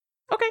weather.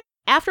 Okay.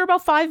 After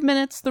about 5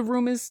 minutes, the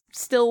room is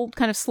still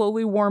kind of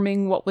slowly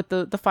warming, what with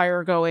the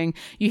fire going.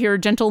 You hear a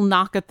gentle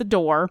knock at the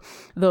door.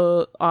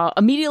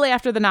 Immediately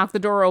after the knock, the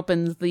door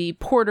opens. The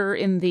porter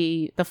in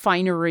the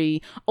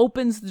finery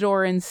opens the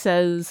door and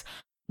says,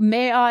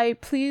 "May I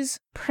please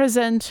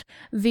present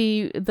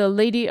the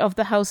lady of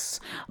the house,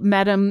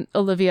 Madame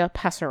Olivia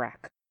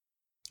Pasarac?"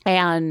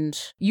 And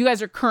you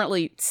guys are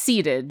currently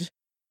seated.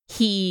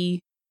 He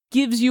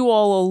gives you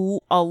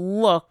all a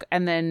look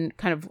and then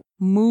kind of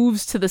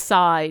moves to the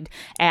side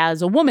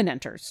as a woman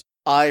enters.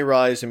 I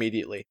rise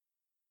immediately.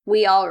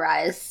 We all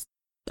rise.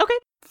 Okay.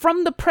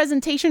 From the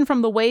presentation,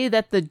 from the way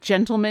that the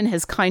gentleman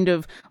has kind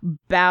of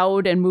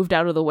bowed and moved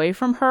out of the way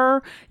from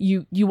her,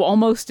 you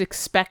almost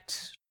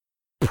expect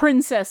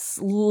princess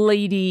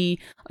lady,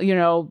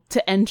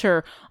 to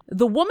enter.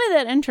 The woman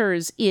that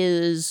enters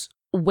is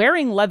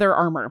wearing leather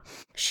armor.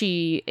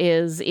 She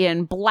is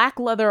in black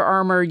leather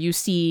armor. You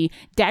see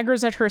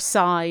daggers at her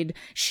side.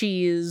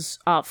 She's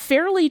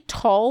fairly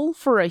tall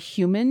for a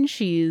human.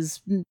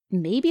 She's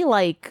maybe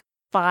like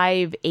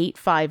 5'8",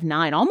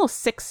 5'9",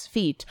 almost 6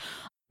 feet.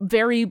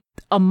 Very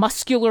a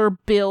muscular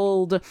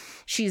build.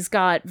 She's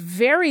got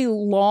very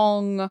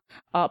long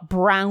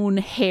brown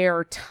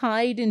hair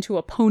tied into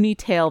a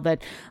ponytail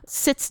that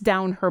sits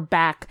down her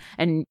back,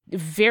 and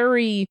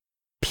very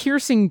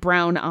piercing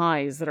brown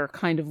eyes that are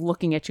kind of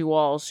looking at you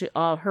all.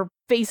 Her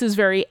face is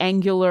very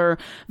angular,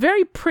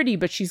 very pretty,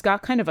 but she's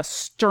got kind of a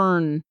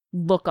stern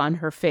look on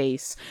her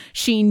face.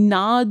 She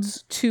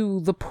nods to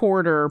the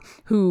porter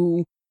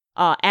who,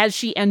 as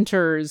she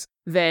enters,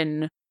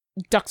 then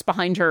ducks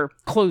behind her,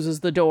 closes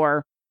the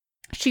door.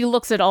 She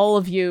looks at all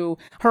of you,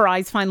 her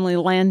eyes finally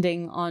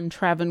landing on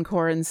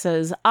Travancore, and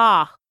says,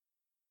 "Ah,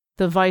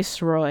 the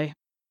Viceroy."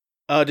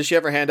 Does she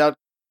ever hand out?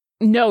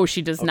 No,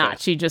 she does Okay. not.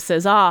 She just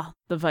says, "Ah,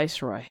 the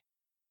Viceroy."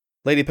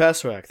 Lady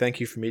Pasarac, thank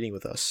you for meeting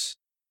with us.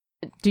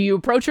 Do you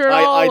approach her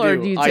at all? I or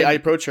do. do you I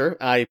approach her.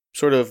 I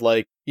sort of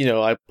I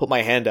put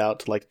my hand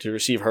out to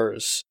receive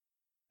hers,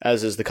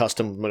 as is the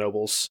custom of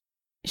nobles.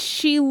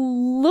 She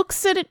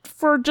looks at it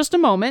for just a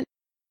moment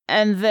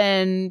and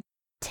then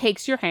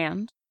takes your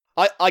hand.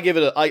 I give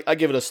it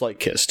a slight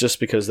kiss, just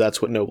because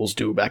that's what nobles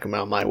do back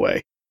around my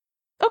way.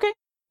 Okay.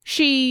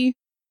 She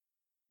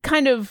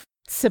kind of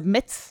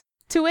submits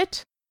to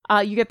it.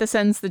 You get the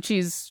sense that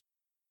she's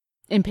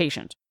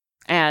impatient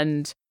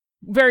and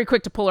very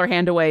quick to pull her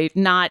hand away,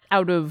 not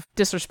out of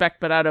disrespect,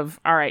 but out of,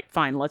 all right,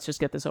 fine, let's just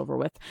get this over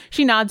with.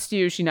 She nods to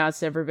you, she nods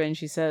to everybody, and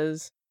she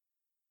says,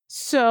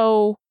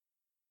 so,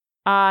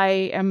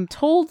 I am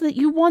told that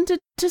you wanted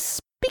to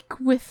speak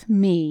with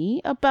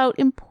me about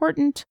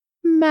important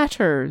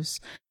matters.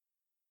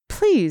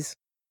 Please,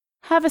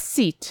 have a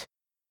seat.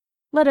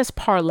 Let us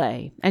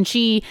parley. And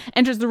she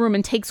enters the room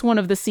and takes one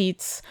of the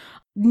seats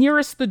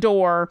nearest the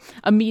door,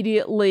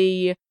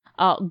 immediately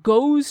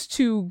goes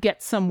to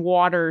get some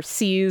water,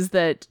 sees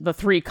that the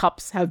 3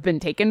 cups have been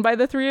taken by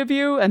the 3 of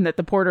you and that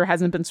the porter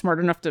hasn't been smart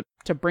enough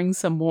to bring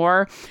some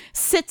more,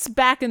 sits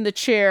back in the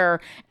chair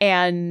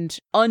and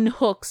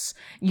unhooks.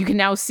 You can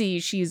now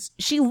see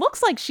she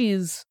looks like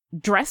she's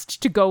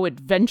dressed to go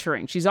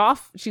adventuring. She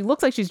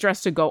looks like she's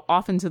dressed to go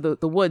off into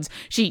the woods.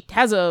 She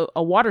has a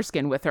water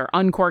skin with her,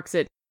 uncorks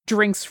it,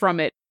 drinks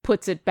from it,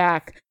 puts it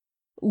back,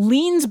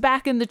 leans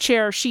back in the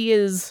chair. She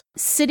is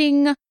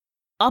sitting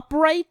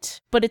upright,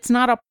 but it's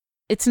not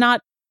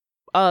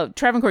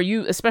Travancore,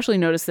 you especially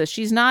notice this.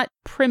 She's not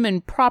prim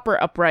and proper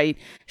upright.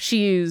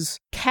 She's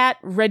cat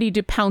ready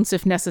to pounce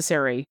if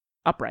necessary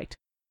upright.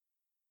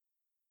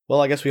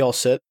 Well, I guess we all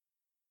sit.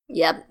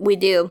 Yep, we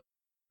do.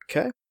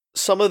 Okay.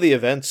 Some of the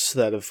events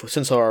that have,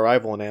 since our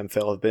arrival in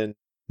Amphale, have been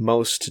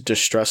most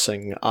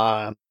distressing.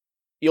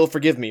 You'll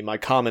forgive me, my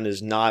comment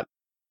is not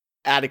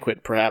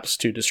adequate, perhaps,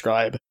 to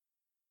describe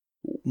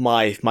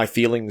my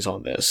feelings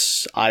on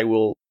this. I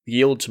will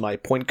yield to my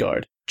point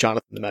guard,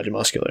 Jonathan the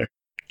Magimuscular.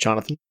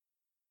 Jonathan?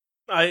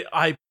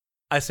 I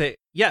say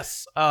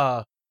yes.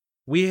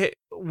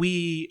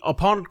 We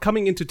upon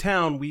coming into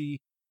town, we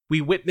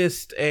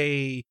witnessed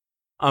a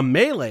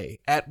melee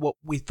at what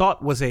we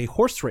thought was a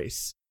horse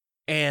race,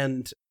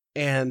 and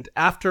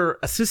after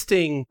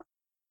assisting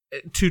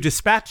to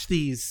dispatch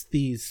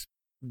these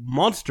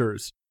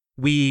monsters,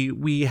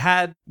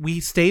 we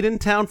stayed in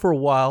town for a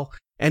while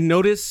and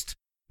noticed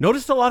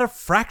a lot of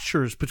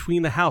fractures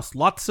between the house,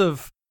 lots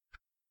of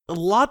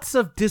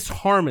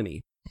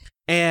disharmony,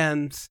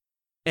 and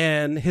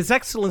His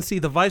Excellency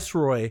the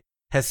Viceroy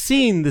has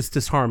seen this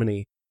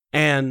disharmony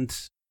and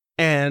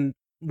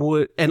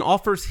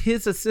offers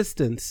his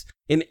assistance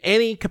in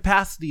any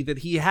capacity that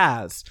he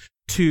has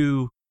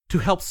to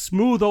help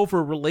smooth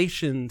over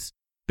relations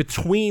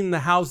between the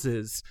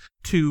houses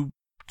to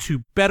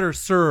better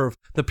serve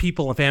the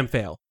people of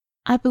Amphale.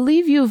 I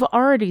believe you've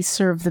already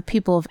served the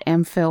people of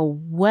Amphale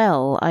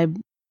well.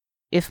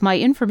 If my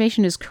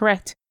information is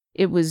correct,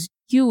 it was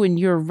you and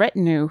your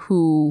retinue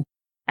who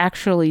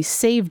actually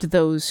saved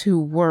those who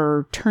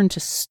were turned to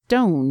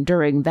stone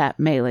during that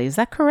melee. Is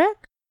that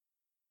correct?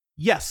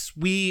 Yes,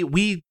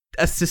 we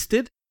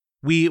assisted.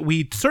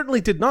 We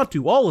certainly did not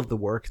do all of the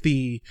work.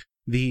 The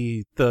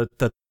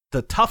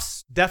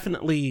toughs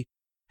definitely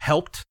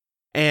helped,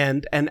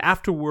 and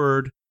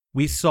afterward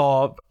we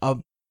saw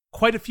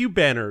quite a few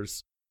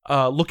banners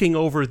looking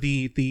over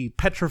the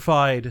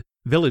petrified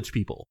village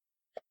people,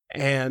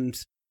 and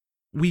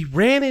we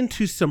ran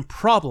into some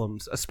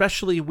problems,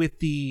 especially with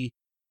the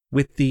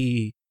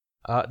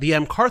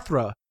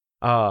Amkarthra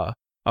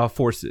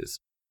forces,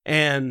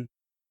 and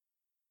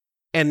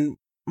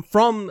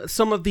from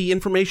some of the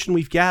information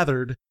we've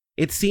gathered,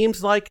 it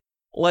seems like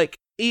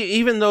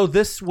even though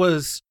this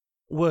was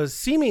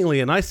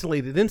seemingly an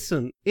isolated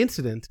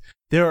incident,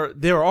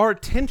 there are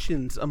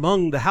tensions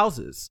among the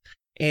houses,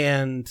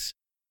 and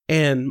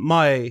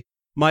my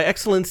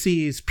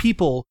Excellency's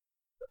people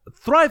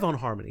thrive on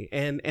harmony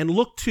and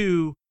look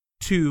to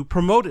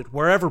promote it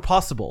wherever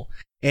possible.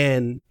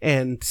 And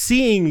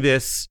seeing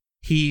this,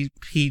 he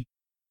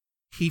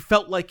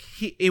felt like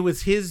it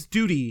was his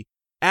duty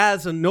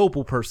as a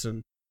noble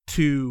person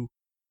to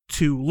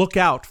look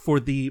out for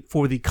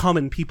the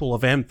common people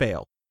of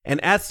Amphale. And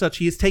as such,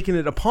 he has taken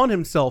it upon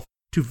himself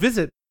to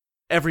visit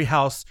every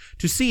house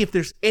to see if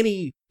there's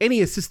any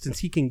assistance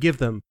he can give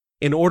them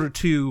in order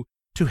to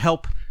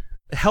help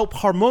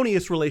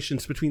harmonious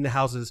relations between the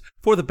houses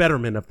for the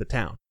betterment of the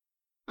town.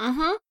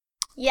 Mm-hmm.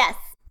 Yes.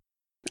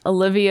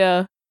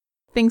 Olivia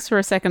thinks for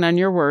a second on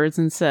your words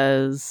and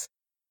says,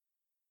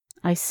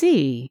 I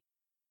see.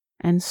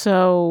 And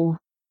so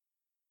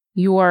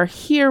you are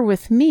here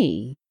with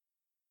me,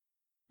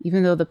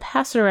 even though the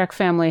Passerek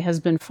family has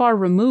been far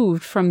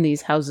removed from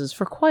these houses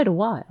for quite a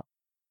while.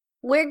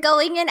 We're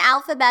going in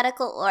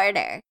alphabetical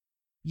order.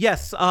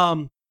 Yes,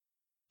 I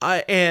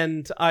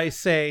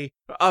say,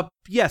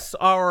 yes,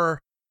 our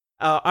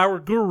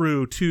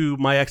guru, to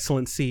my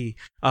Excellency,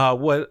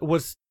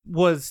 was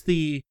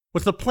the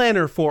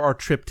planner for our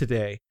trip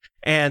today,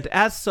 and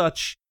as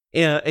such,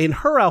 in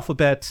her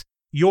alphabet,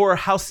 your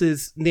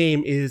house's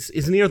name is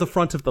near the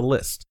front of the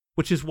list,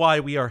 which is why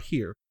we are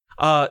here.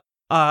 And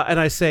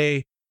I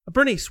say,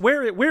 Bernice,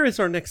 where is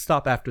our next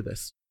stop after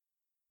this?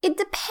 It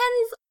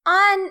depends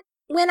on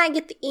when I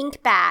get the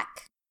ink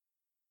back.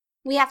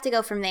 We have to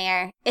go from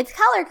there. It's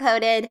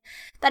color-coded,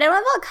 but I don't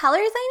have all the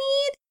colors I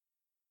need.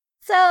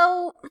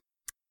 So,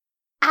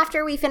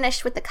 after we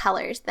finish with the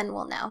colors, then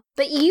we'll know.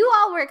 But you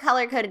all were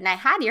color-coded, and I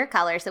had your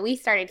color, so we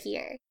started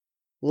here.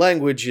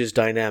 Language is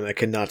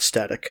dynamic and not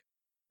static.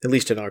 At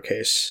least in our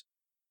case.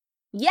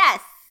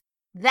 Yes,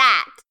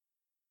 that.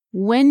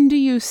 When do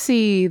you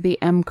see the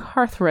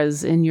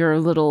Mcarthras in your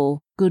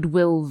little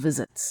goodwill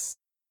visits?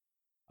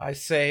 I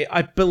say,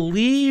 I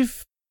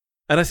believe,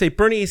 and I say,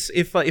 Bernice,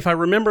 if I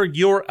remember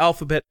your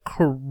alphabet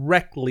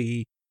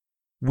correctly,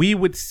 we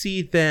would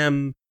see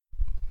them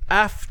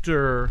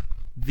after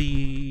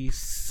the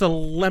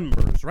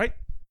Slembers, right?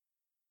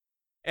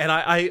 And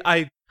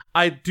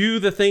I do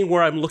the thing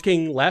where I'm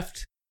looking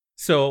left,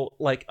 so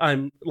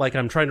I'm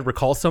trying to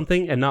recall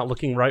something and not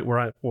looking right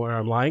where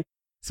I'm lying.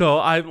 So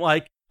I'm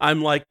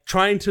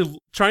trying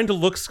to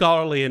look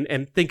scholarly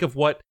and think of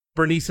what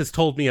Bernice has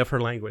told me of her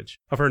language,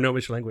 of her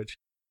Gnomish language.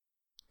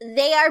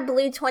 They are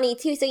blue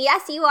 22, so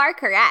yes, you are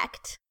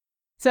correct.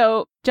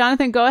 So,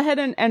 Jonathan, go ahead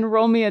and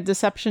roll me a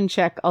deception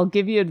check. I'll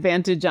give you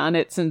advantage on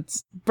it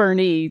since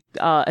Bernie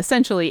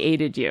essentially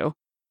aided you.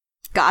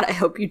 God, I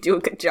hope you do a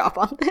good job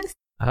on this.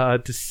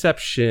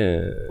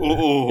 Deception.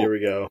 Ooh. Here we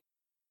go.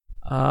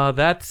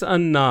 That's a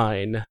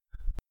 9.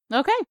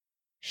 Okay.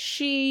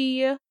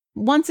 She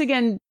once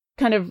again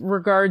kind of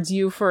regards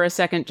you for a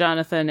second,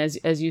 Jonathan,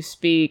 as you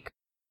speak,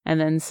 and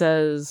then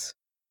says,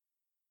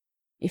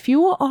 if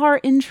you are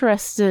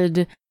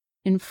interested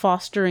in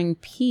fostering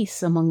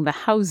peace among the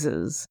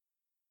houses,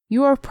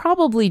 you are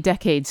probably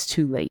decades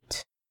too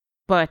late.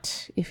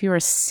 But if you are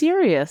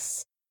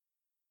serious,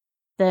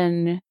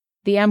 then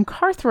the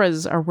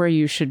Mcarthras are where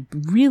you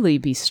should really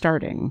be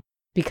starting,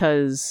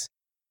 because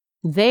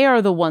they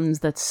are the ones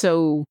that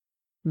sow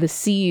the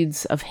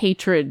seeds of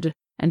hatred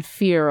and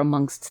fear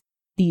amongst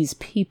these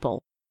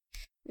people.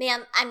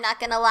 Man, I'm not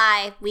gonna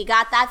lie, we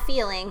got that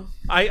feeling.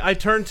 I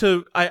turn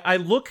to, I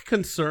look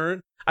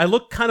concerned. I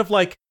look kind of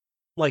like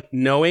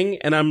knowing,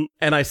 and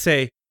I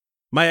say,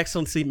 My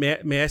Excellency,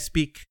 may I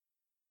speak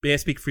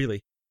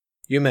freely?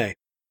 You may.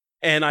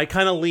 And I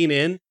kind of lean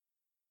in,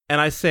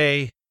 and I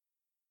say,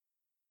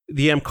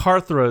 the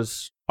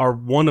Mcarthras are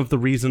one of the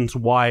reasons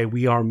why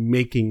we are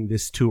making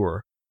this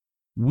tour.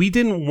 We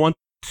didn't want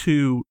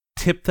to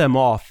tip them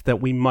off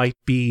that we might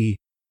be,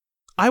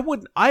 I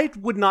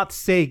would not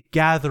say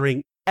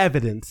gathering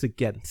evidence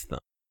against them,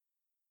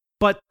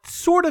 but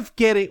sort of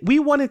we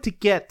wanted to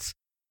get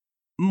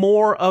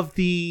more of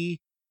the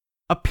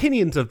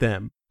opinions of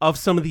them, of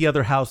some of the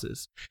other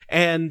houses.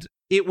 And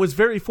it was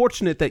very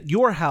fortunate that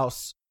your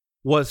house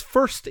was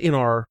first in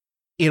our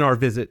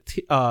visit,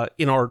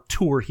 in our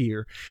tour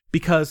here,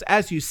 because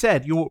as you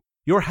said,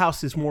 your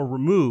house is more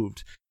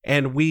removed,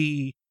 and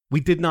we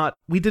did not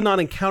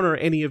encounter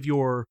any of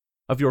your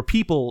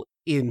people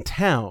in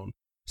town.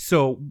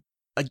 So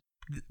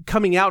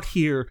coming out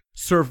here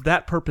served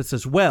that purpose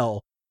as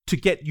well, to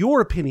get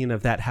your opinion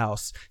of that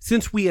house,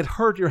 since we had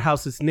heard your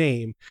house's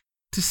name,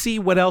 to see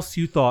what else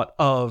you thought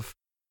of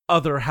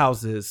other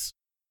houses,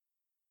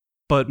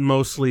 but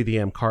mostly the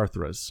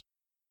Mcarthras.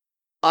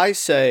 I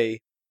say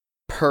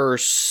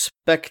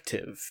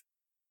perspective.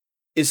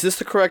 Is this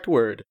the correct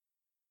word?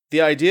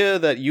 The idea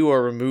that you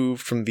are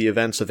removed from the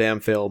events of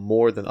Amphale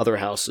more than other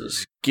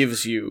houses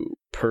gives you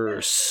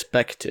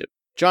perspective.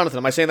 Jonathan,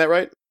 am I saying that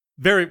right?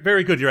 Very,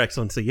 very good, Your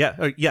Excellency.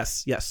 Yeah,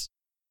 yes.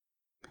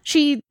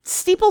 She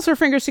steeples her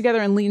fingers together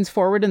and leans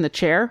forward in the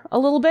chair a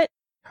little bit.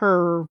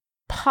 Her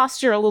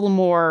posture a little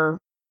more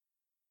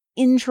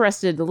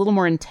interested, a little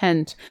more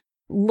intent,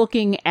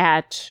 looking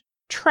at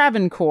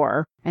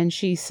Travancore, and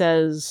she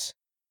says,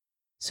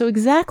 so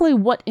exactly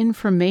what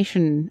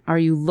information are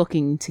you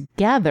looking to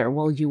gather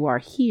while you are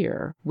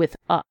here with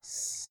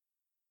us?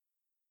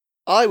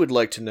 I would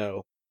like to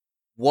know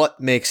what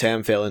makes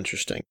Amphale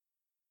interesting.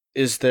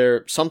 Is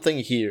there something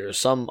here,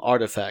 some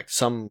artifact,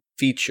 some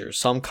feature,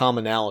 some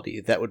commonality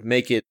that would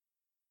make it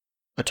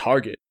a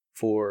target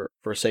for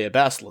say, a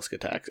basilisk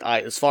attack?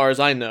 As far as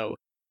I know,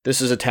 this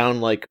is a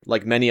town like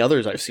many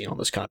others I've seen on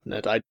this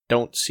continent. I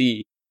don't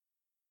see,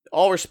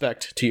 all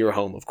respect to your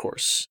home, of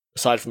course,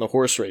 aside from the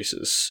horse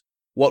races,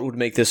 what would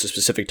make this a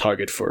specific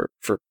target for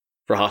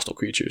hostile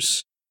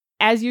creatures?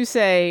 As you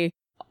say,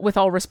 with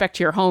all respect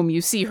to your home,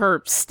 you see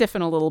her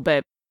stiffen a little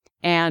bit,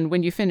 and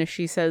when you finish,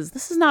 she says,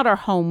 this is not our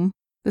home.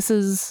 This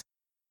is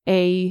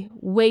a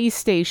way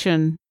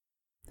station.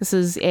 This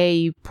is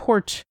a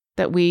port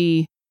that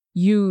we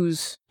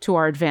use to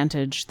our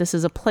advantage. This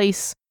is a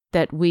place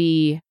that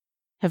we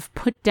have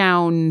put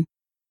down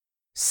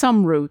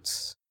some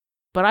roots,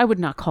 but I would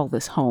not call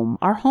this home.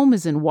 Our home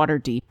is in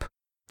Waterdeep.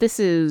 This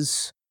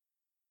is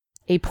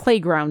a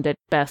playground at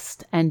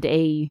best, and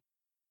a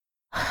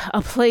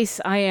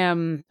place I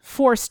am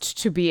forced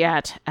to be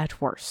at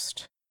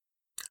worst.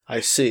 I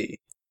see.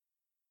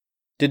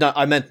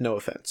 I meant no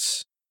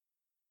offense.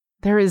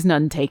 There is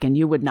none taken.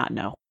 You would not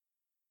know.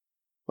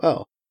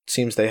 Well, it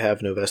seems they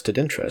have no vested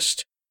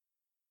interest.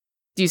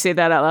 Do you say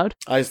that out loud?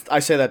 I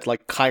say that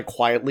kind of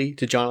quietly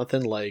to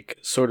Jonathan,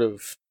 sort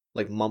of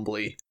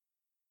mumbly.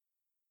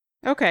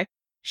 Okay.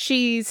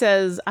 She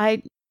says,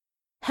 I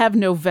have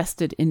no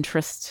vested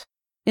interest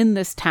in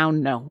this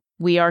town, no.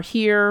 We are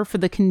here for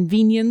the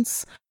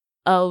convenience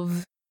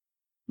of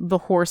the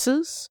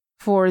horses,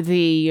 for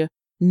the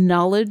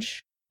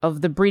knowledge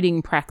of the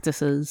breeding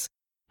practices,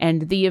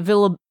 and the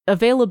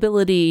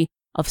availability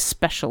of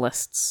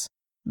specialists.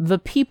 The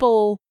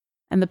people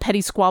and the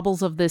petty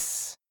squabbles of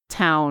this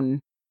town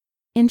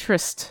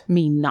interest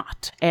me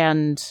not,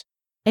 and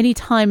any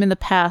time in the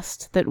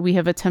past that we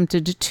have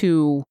attempted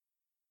to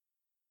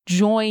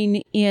join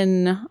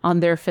in on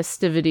their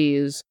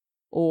festivities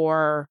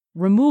or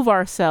remove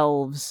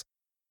ourselves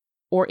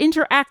or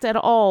interact at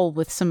all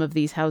with some of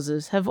these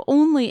houses have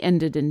only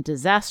ended in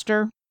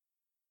disaster,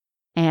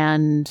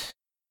 and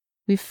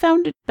we've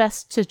found it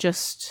best to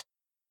just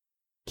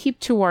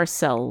keep to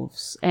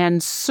ourselves.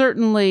 And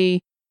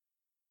certainly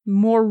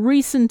more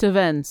recent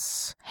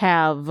events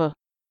have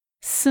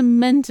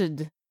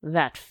cemented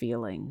that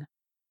feeling.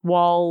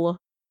 While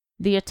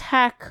the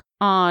attack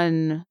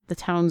on the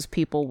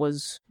townspeople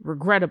was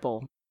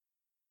regrettable,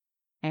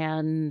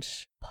 and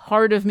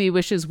part of me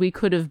wishes we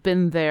could have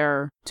been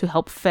there to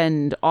help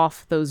fend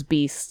off those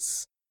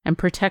beasts and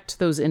protect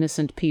those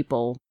innocent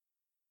people,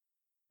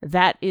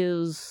 that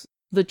is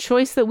the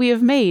choice that we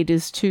have made,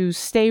 is to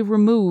stay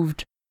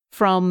removed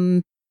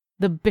from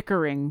the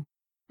bickering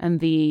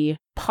and the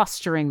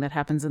posturing that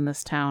happens in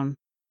this town.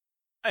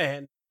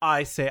 And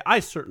I say, I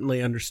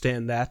certainly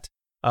understand that,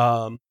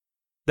 that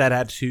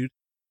attitude.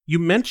 You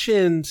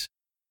mentioned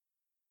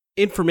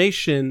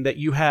information that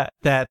you had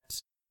that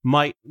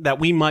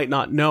we might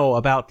not know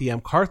about the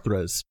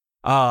Amkarthras.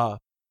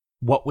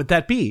 What would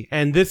that be?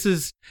 And this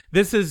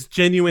is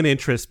genuine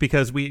interest,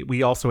 because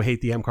we also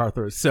hate the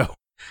Amkarthras. So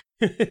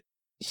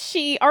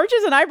she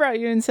arches an eyebrow at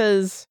you and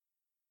says,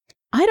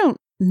 I don't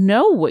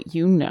know what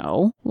you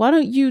know. Why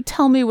don't you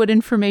tell me what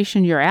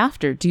information you're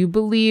after? Do you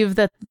believe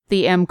that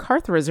the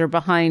Amkarthras are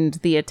behind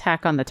the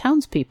attack on the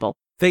townspeople?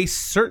 They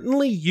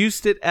certainly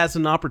used it as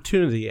an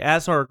opportunity.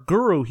 As our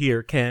guru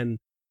here can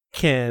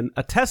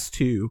attest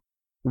to,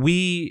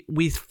 we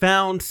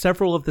found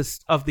several of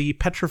the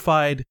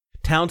petrified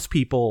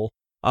townspeople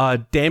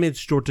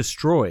damaged or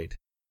destroyed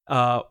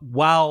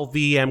while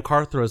the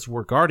Amkarthras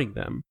were guarding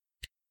them,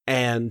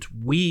 and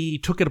we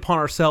took it upon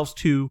ourselves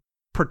to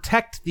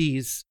protect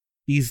these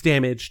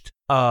damaged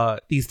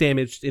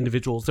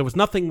individuals. There was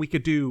nothing we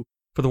could do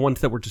for the ones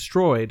that were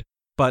destroyed,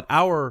 but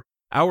our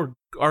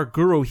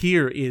guru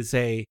here is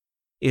a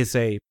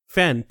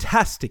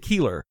fantastic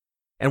healer,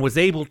 and was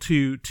able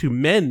to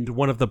mend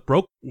one of the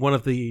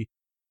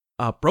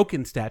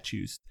broken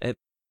statues.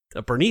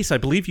 Bernice, I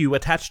believe you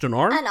attached an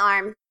arm? An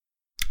arm.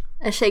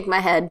 I shake my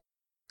head.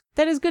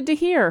 That is good to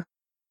hear.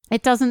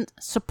 It doesn't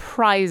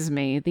surprise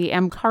me. The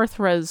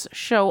Amkarthras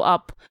show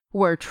up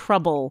where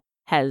trouble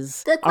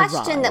has The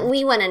question arrived. that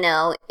we want to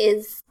know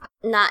is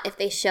not if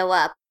they show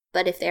up,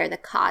 but if they're the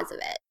cause of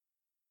it.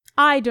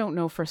 I don't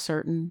know for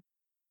certain.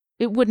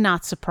 It would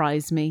not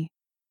surprise me.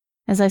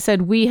 As I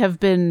said, we have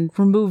been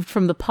removed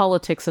from the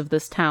politics of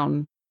this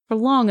town for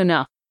long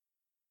enough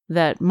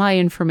that my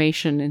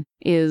information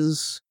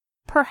is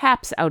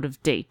perhaps out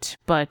of date,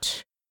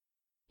 but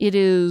it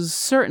is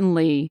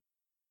certainly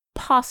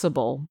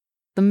possible.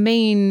 The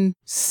main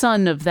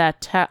son of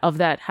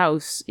that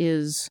house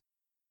is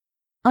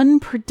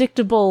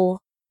unpredictable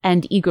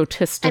and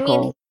egotistical.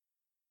 I mean,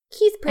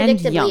 he's and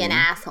predictably young. an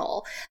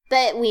asshole,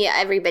 but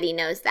everybody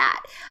knows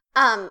that.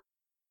 Can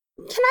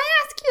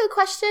I ask you a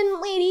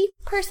question, lady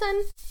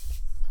person?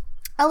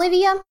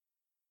 Olivia?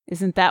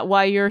 Isn't that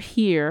why you're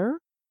here?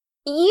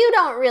 You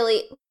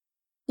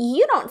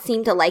don't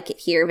seem to like it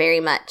here very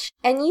much,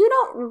 and you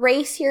don't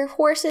race your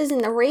horses in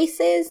the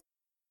races.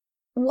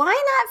 Why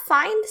not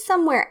find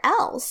somewhere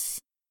else?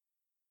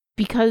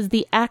 Because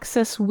the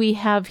access we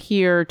have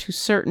here to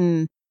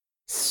certain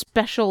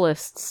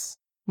specialists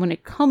when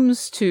it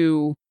comes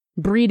to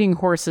breeding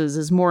horses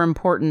is more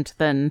important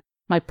than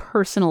my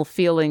personal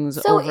feelings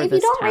So over if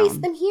this you don't town. race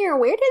them here,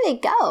 where do they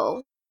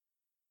go?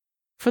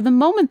 For the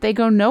moment, they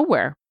go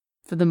nowhere.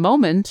 For the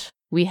moment,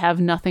 we have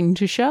nothing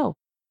to show.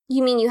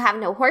 You mean you have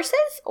no horses,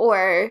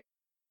 or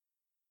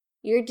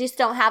you just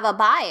don't have a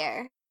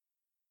buyer?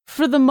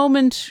 For the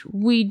moment,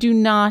 we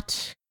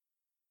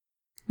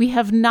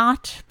have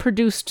not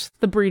produced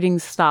the breeding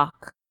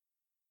stock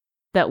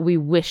that we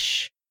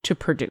wish to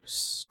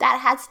produce. That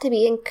has to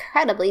be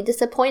incredibly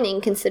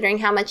disappointing considering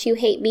how much you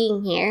hate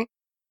being here.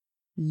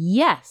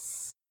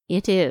 Yes,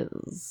 it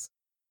is.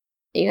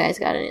 You guys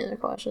got any other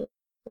questions?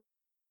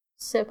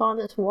 Sip on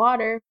this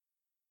water.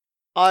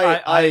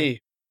 I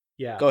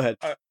Yeah. go ahead.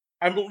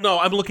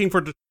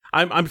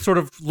 I'm sort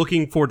of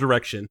looking for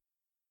direction.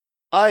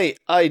 I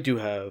do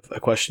have a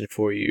question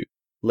for you,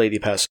 Lady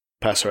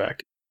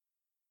Passerak.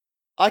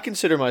 I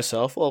consider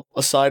myself, well,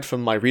 aside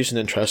from my recent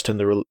interest in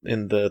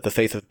the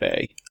faith of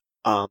Bay,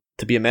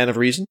 to be a man of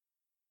reason,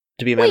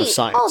 to be a man of Wait,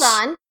 science, hold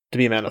on. to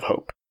be a man of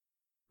hope.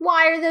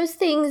 Why are those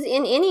things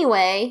in any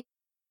way?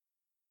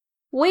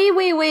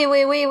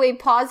 Wait,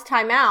 pause,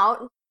 time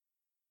out.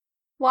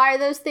 Why are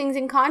those things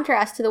in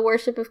contrast to the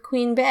worship of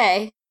Queen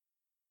Bay?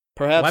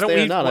 Perhaps Why don't they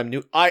are we- not. I'm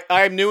new. I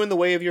am new in the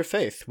way of your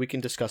faith. We can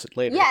discuss it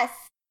later. Yes.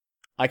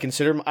 I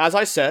consider, as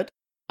I said,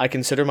 I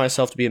consider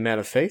myself to be a man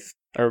of faith,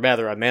 or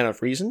rather a man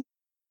of reason,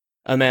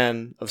 a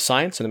man of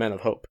science, and a man of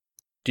hope.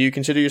 Do you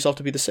consider yourself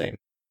to be the same?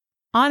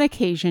 On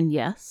occasion,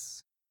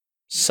 yes.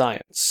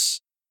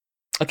 Science.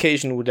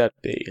 Occasion would that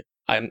be?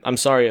 I'm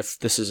sorry if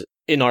this is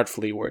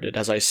inartfully worded,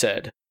 as I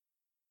said.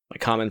 My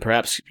comment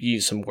perhaps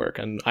needs some work,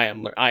 and I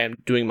am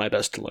doing my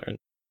best to learn.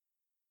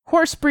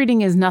 Horse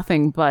breeding is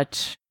nothing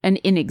but an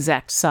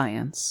inexact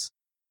science.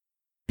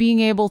 Being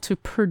able to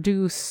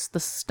produce the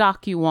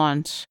stock you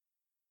want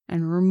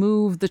and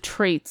remove the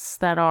traits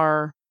that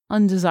are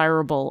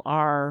undesirable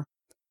are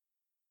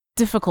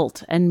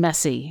difficult and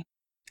messy,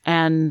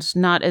 and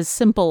not as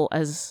simple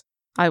as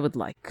I would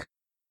like.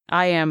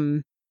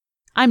 I'm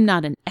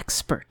not an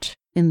expert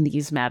in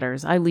these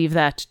matters. I leave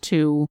that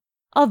to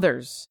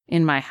others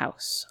in my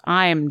house.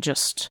 I am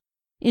just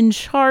in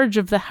charge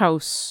of the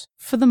house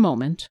for the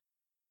moment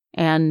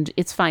and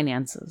its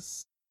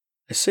finances.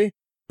 I see.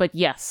 But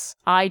yes,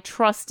 I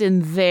trust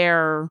in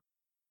their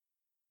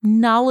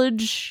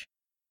knowledge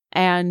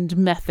and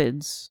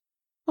methods,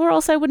 or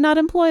else I would not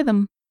employ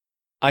them.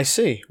 I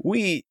see.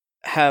 We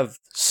have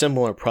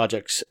similar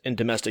projects in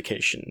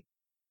domestication.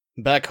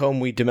 Back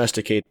home, we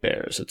domesticate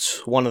bears.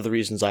 It's one of the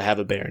reasons I have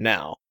a bear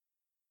now.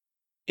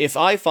 If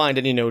I find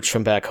any notes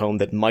from back home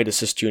that might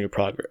assist you in your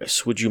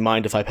progress, would you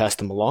mind if I pass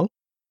them along?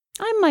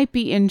 I might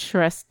be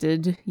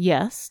interested,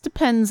 yes.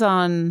 Depends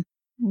on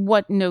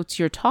what notes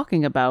you're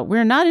talking about.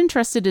 We're not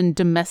interested in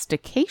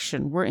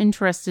domestication. We're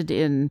interested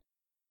in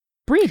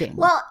breeding.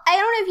 Well, I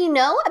don't know if you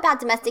know about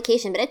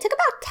domestication, but it took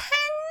about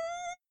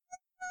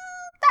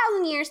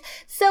 10,000 years.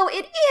 So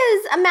it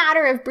is a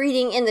matter of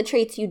breeding in the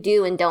traits you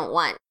do and don't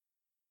want.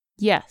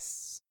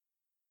 Yes.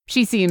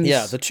 She seems...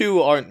 Yeah, the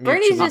two aren't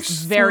Bernie's mutually...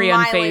 just very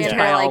smiling unfazed at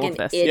by her all like of an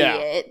this.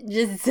 idiot,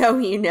 just so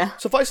you know.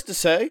 Suffice it to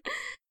say,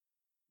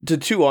 the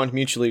two aren't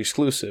mutually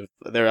exclusive.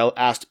 There are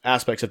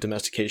aspects of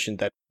domestication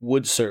that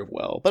would serve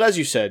well. But as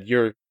you said,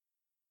 you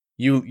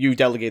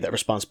delegate that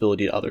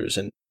responsibility to others,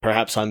 and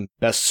perhaps I'm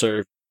best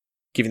served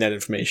giving that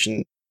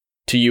information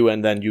to you,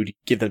 and then you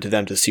give them to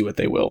them to see what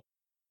they will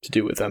to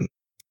do with them.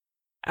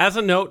 As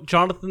a note,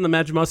 Jonathan the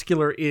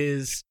Magimuscular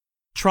is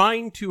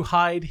trying to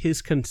hide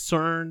his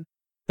concern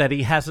that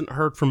he hasn't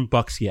heard from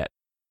Bucks yet.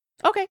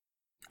 Okay.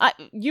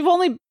 You've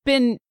only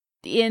been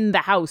in the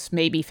house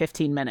maybe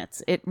 15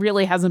 minutes. It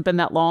really hasn't been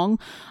that long.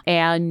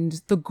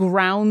 And the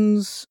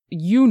grounds,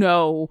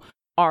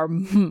 are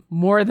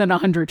more than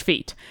 100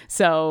 feet.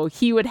 So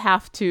he would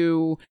have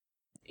to,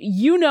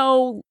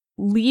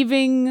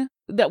 leaving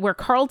that where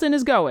Carlton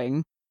is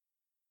going,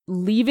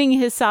 leaving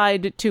his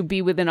side to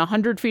be within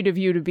 100 feet of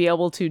you to be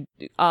able to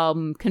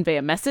convey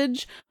a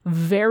message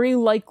very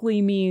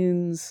likely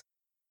means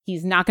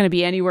he's not going to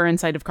be anywhere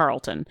inside of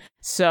Carlton.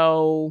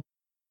 So,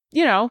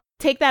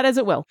 take that as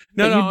it will.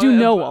 You do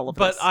know all of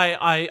this. But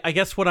I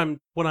guess what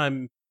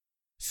I'm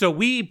so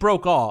we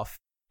broke off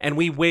and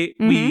we we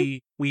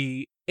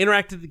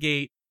interacted at the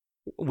gate,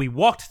 we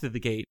walked to the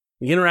gate,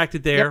 we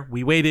interacted there,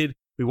 we waited,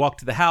 we walked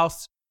to the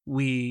house,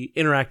 we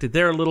interacted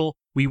there a little,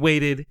 we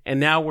waited, and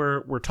now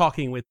we're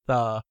talking with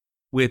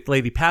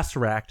Lady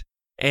Pasteract,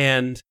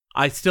 and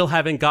I still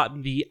haven't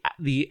gotten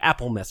the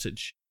Apple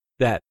message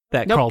that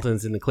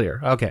Carlton's in the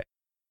clear. Okay.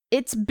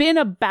 It's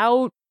been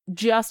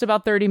just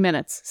about 30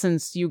 minutes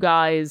since you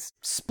guys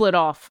split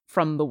off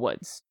from the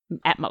woods,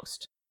 at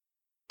most.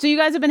 So you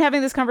guys have been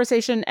having this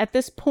conversation. At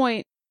this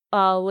point,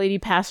 Lady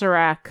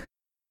Pasteract,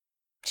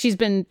 she's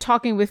been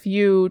talking with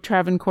you,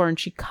 Travancore, and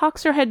she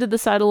cocks her head to the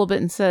side a little bit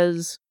and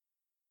says,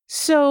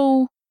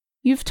 "So,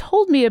 you've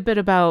told me a bit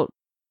about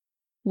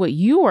what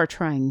you are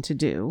trying to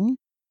do,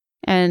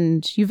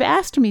 and you've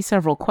asked me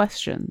several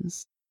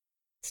questions.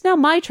 It's now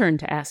my turn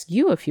to ask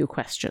you a few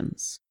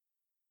questions.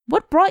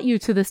 What brought you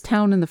to this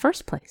town in the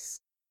first place?"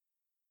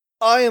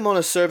 I am on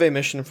a survey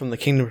mission from the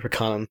Kingdom of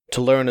Arcanum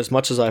to learn as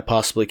much as I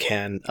possibly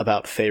can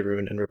about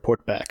Faerun and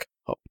report back.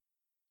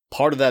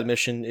 Part of that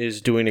mission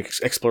is doing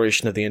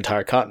exploration of the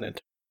entire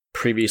continent.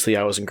 Previously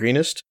I was in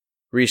Greenest,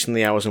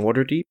 recently I was in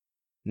Waterdeep,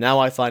 now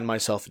I find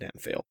myself in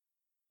Amphail.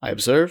 I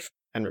observe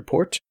and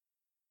report,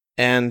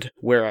 and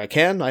where I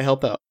can, I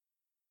help out.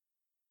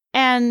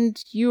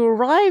 And you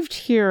arrived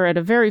here at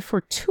a very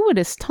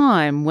fortuitous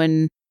time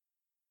when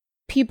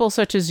people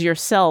such as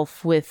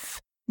yourself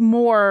with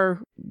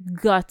more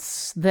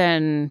guts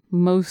than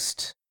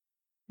most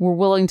were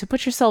willing to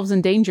put yourselves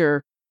in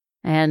danger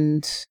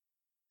and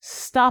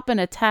stop an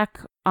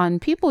attack on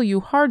people you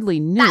hardly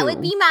knew. That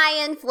would be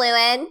my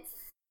influence.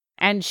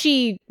 And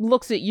she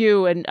looks at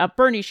you, and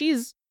Bernie,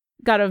 she's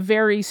got a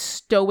very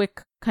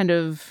stoic kind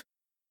of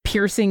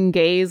piercing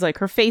gaze. Like,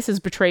 her face has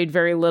betrayed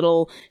very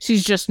little.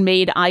 She's just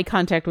made eye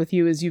contact with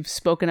you as you've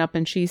spoken up,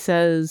 and she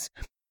says,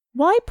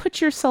 "Why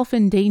put yourself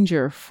in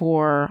danger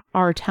for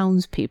our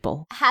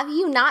townspeople?" Have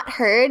you not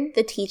heard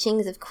the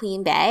teachings of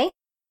Queen Bey?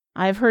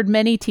 I've heard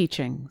many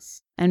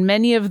teachings, and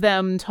many of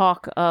them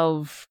talk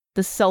of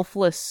the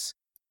selfless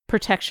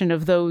protection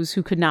of those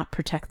who could not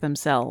protect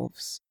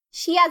themselves.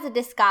 She has a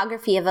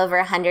discography of over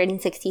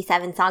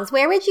 167 songs.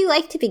 Where would you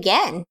like to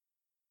begin?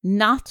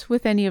 Not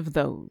with any of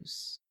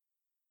those.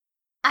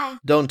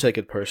 Don't take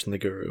it personally,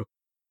 Guru.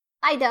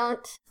 I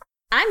don't.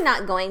 I'm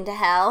not going to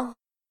hell.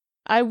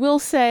 I will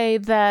say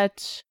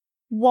that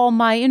while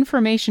my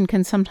information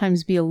can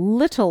sometimes be a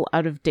little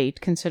out of date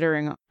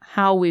considering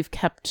how we've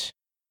kept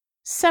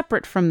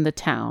separate from the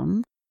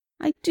town,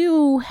 I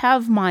do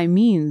have my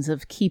means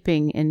of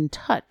keeping in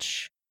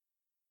touch.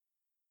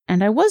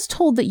 And I was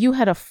told that you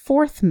had a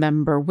fourth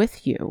member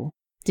with you.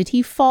 Did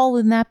he fall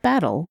in that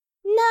battle?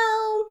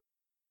 No,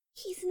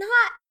 he's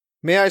not.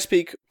 May I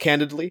speak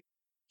candidly?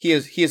 He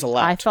is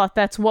allowed. I thought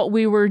that's what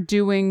we were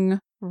doing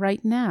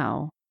right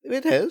now.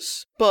 It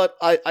is, but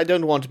I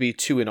don't want to be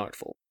too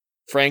inartful.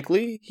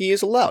 Frankly, he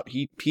is allowed.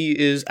 He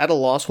is at a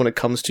loss when it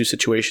comes to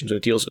situations when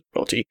it deals with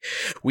royalty.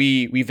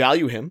 We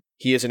value him.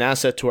 He is an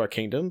asset to our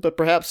kingdom, but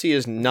perhaps he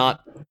is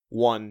not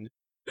one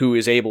who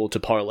is able to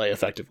parlay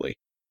effectively.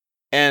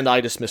 And I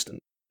dismissed him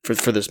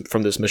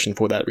from this mission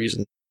for that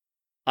reason.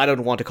 I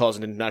don't want to cause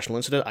an international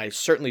incident. I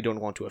certainly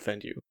don't want to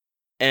offend you.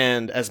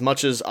 And as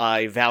much as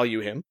I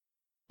value him,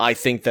 I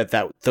think that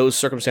those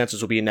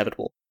circumstances will be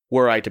inevitable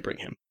were I to bring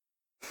him.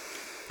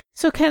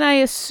 So can I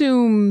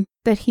assume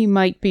that he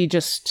might be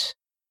just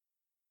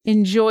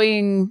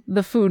enjoying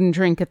the food and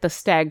drink at the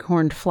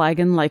Staghorned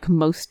Flagon like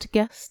most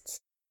guests?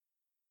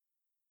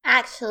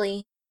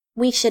 Actually,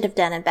 we should have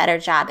done a better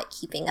job at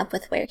keeping up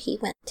with where he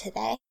went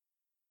today.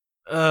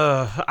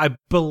 I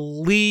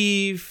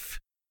believe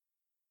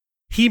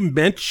he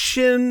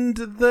mentioned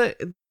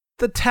the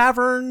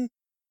tavern,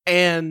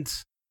 and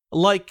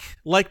like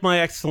my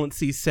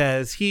excellency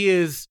says, he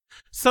is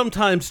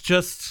sometimes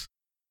just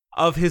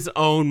of his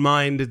own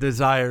mind and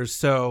desires,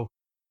 so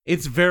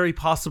it's very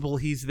possible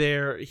he's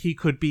there. He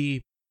could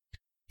be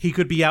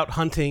out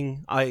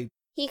hunting.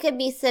 He could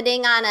be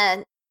sitting on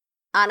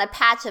a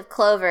patch of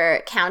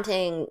clover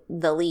counting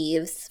the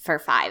leaves for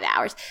 5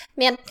 hours.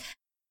 Man,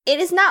 it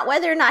is not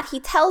whether or not he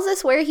tells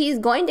us where he's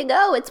going to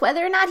go, it's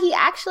whether or not he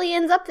actually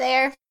ends up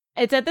there.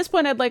 It's at this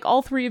point I'd like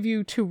all three of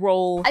you to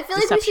roll I feel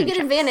like we should get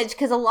checks. advantage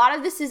because a lot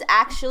of this is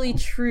actually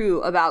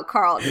true about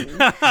Carlton. You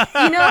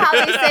know how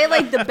they say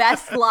like the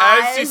best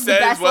lies, As she the says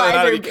best whether or lies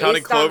not are he counted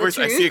based on the clovers,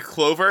 I see a truth.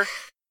 clover.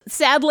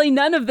 Sadly,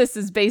 none of this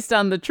is based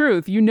on the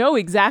truth. You know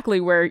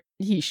exactly where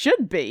he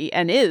should be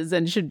and is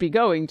and should be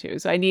going to.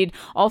 So I need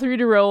all three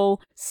to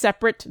roll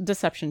separate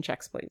deception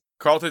checks, please.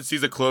 Carlton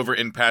sees a clover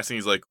in passing.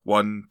 He's like,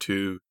 1,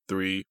 2,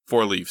 3,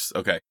 4 leaves.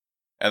 Okay.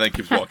 And then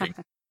keeps walking.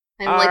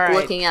 I'm All like right.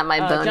 looking at my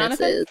bonuses.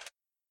 Jonathan?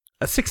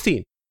 A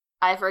 16.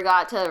 I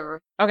forgot to.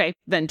 Okay,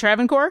 then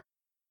Travancore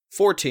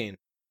 14.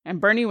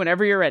 and Bernie,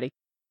 whenever you're ready.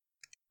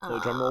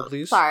 Drum roll,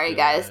 please. Sorry,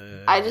 guys.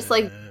 I just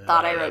like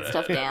thought I wrote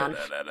stuff down.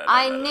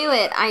 I knew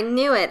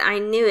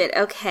it.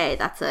 Okay,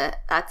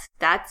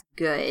 that's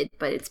good,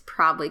 but it's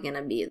probably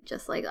gonna be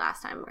just like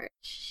last time where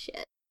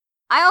shit.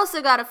 I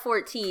also got a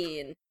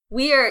 14.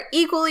 We are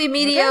equally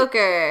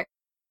mediocre.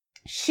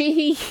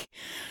 She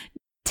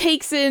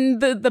takes in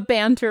the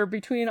banter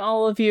between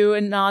all of you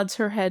and nods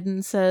her head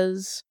and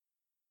says,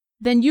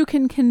 "Then you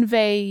can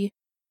convey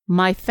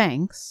my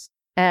thanks,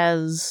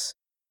 as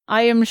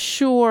I am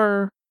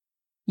sure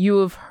you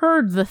have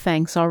heard the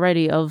thanks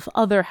already of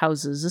other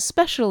houses,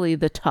 especially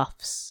the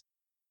Tufts,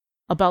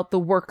 about the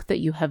work that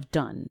you have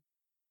done.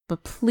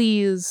 But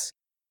please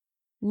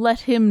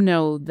let him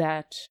know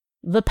that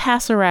the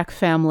Pasarac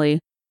family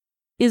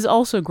is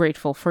also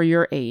grateful for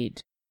your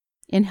aid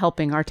in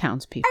helping our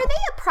townspeople." Are they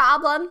a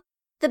problem?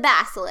 The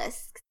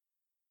basilisks.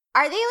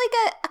 Are they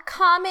like a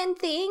common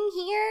thing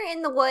here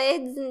in the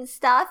woods and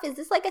stuff? Is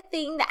this like a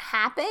thing that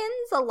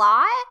happens a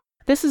lot?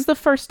 This is the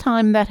first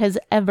time that has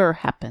ever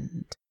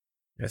happened.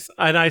 Yes,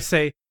 and I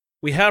say,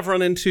 we have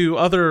run into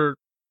other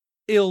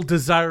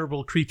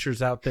ill-desirable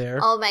creatures out there.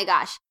 Oh my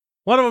gosh.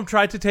 One of them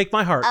tried to take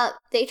my heart.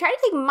 They try to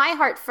take my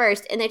heart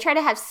first, and they try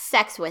to have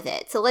sex with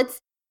it. So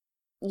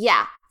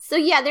yeah. So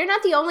yeah, they're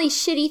not the only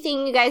shitty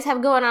thing you guys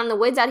have going on in the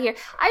woods out here.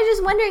 I was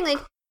just wondering,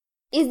 like,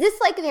 is this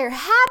like their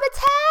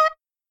habitat?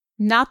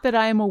 Not that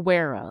I am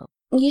aware of.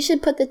 You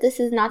should put that this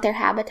is not their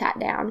habitat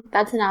down.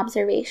 That's an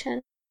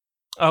observation.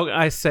 Oh,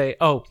 I say,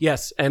 oh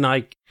yes, and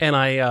I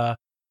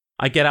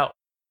get out.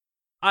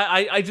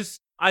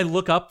 I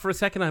look up for a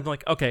second. I'm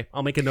like, okay,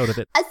 I'll make a note of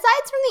it. Aside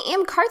from the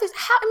Amcarthurs,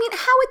 how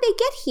would they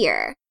get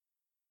here?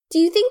 Do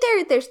you think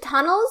there's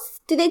tunnels?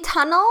 Do they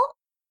tunnel?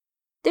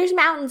 There's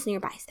mountains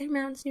nearby. Is there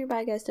mountains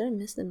nearby, guys? Did I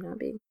miss them not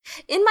being?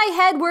 In my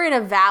head, we're in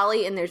a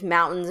valley and there's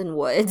mountains and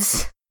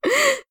woods.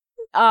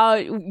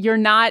 You're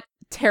not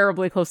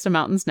terribly close to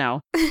mountains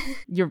now.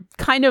 You're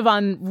kind of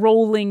on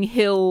rolling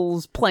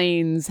hills,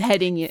 plains,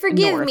 heading north.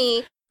 Forgive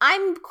me,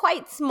 I'm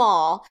quite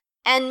small,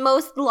 and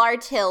most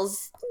large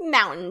hills,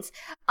 mountains.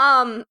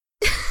 How did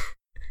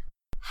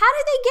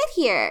they get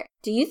here?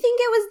 Do you think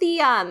it was the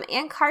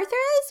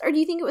Amcarthurs, or do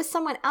you think it was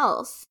someone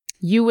else?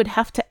 You would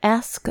have to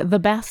ask the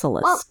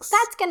basilisks. Well,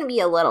 that's gonna be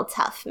a little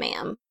tough,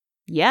 ma'am.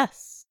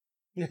 Yes.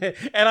 And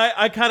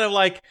I kind of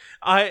like,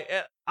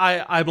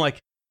 I'm like,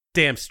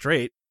 damn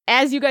straight.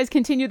 As you guys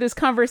continue this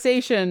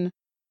conversation,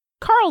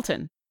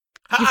 Carlton.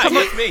 Hi,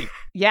 it's me.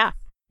 Yeah.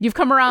 You've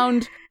come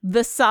around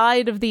the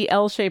side of the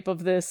L shape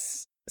of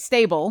this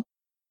stable,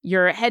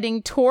 You're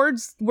heading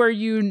towards where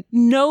you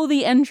know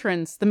the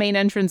entrance, the main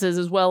entrance is,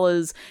 as well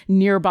as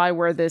nearby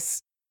where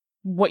this,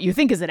 what you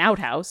think is an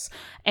outhouse.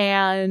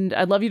 And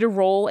I'd love you to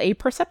roll a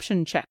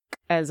perception check,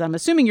 as I'm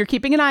assuming you're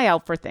keeping an eye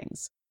out for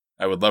things.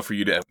 I would love for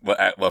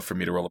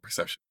me to roll a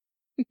perception.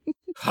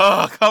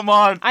 Oh, come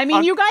on. I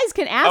mean, you guys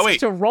can ask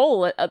to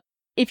roll it.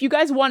 If you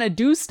guys want to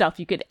do stuff,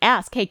 you could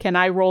ask, hey, can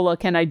I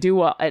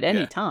do at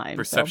any time?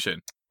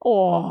 Perception. So.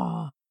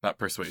 Oh. Not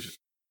persuasion.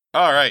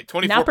 All right,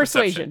 24 Not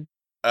persuasion.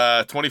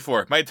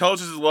 24. My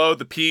intelligence is low.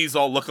 The P's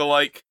all look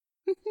alike.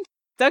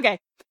 Okay.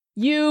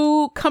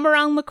 You come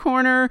around the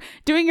corner,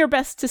 doing your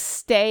best to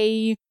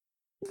stay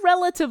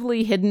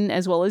relatively hidden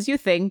as well as you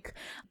think.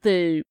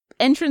 The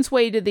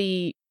entranceway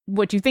to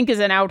what you think is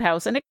an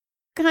outhouse, and it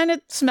kind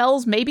of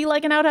smells maybe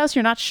like an outhouse,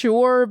 you're not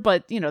sure,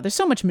 but there's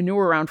so much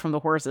manure around from the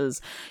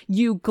horses.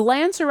 You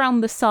glance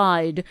around the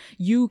side,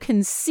 you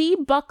can see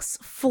Bucks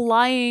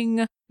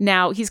flying.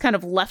 Now he's kind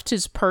of left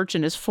his perch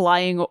and is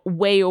flying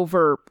way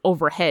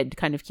overhead,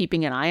 kind of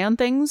keeping an eye on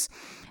things.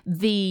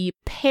 The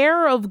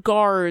pair of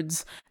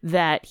guards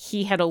that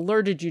he had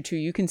alerted you to,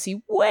 you can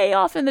see way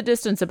off in the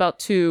distance, about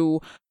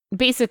to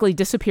basically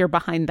disappear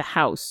behind the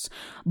house.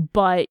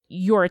 But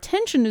your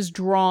attention is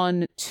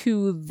drawn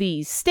to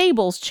the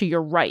stables to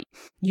your right.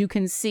 You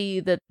can see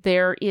that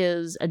there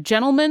is a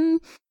gentleman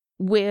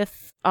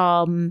with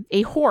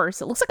a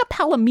horse. It looks like a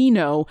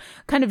palomino,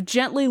 kind of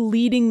gently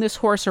leading this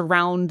horse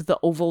around the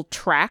oval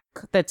track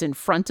that's in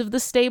front of the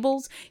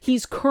stables.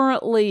 He's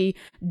currently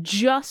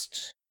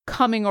just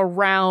coming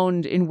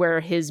around in where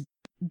his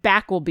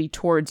back will be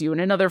towards you. In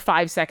another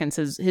 5 seconds,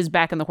 his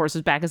back and the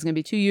horse's back is going to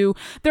be to you.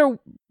 They're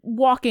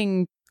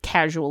walking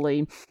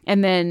casually.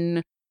 And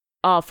then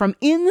from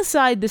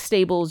inside the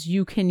stables,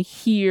 you can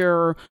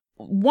hear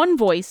one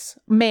voice,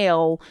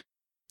 male,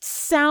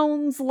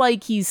 sounds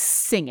like he's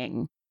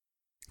singing.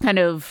 Kind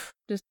of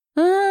just...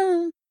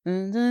 and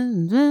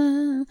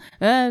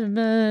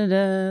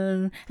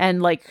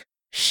like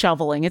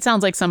shoveling. It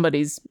sounds like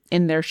somebody's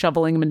in there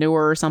shoveling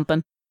manure or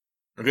something.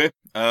 Okay.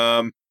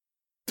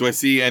 Do I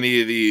see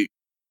any of the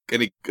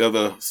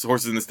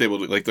horses in the stable?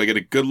 Like, do I get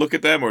a good look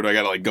at them, or do I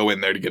gotta go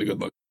in there to get a good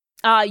look?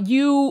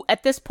 You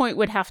at this point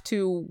would have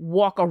to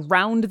walk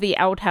around the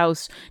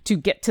outhouse to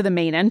get to the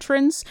main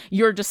entrance.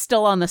 You're just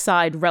still on the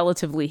side,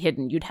 relatively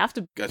hidden. You'd have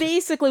to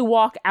basically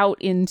walk out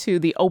into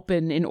the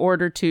open in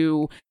order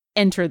to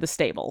enter the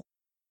stable.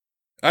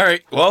 All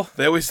right. Well,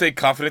 they always say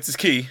confidence is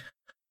key,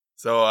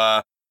 so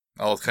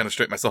I'll kind of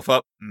straighten myself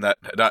up, not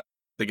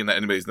thinking that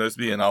anybody's noticed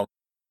me, and I'll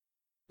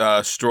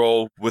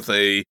stroll with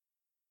a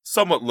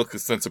somewhat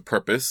sense of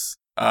purpose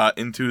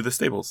into the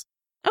stables.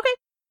 Okay.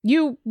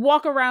 You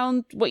walk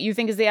around what you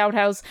think is the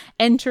outhouse,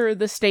 enter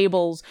the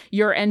stables.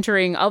 You're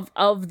entering of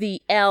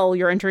the L,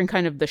 you're entering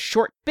kind of the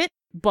short bit,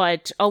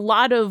 but a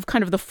lot of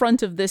kind of the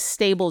front of this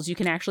stables you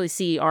can actually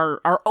see are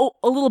a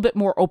little bit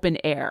more open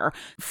air.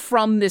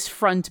 From this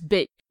front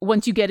bit,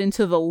 once you get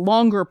into the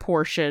longer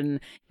portion,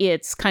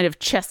 it's kind of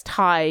chest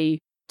high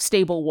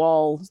stable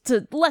wall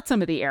to let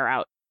some of the air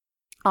out.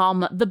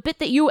 The bit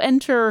that you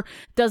enter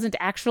doesn't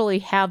actually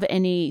have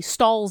any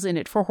stalls in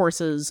it for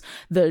horses.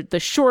 The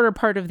shorter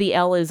part of the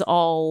L is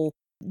all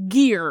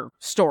gear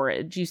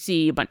storage. You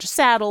see a bunch of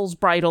saddles,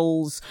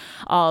 bridles,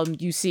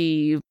 you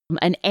see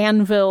an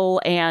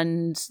anvil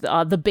and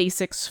the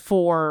basics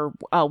for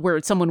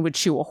where someone would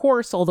shoe a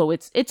horse, although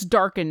it's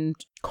dark and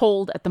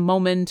cold at the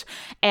moment.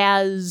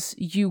 As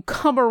you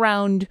come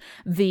around,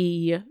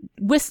 the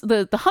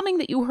humming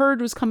that you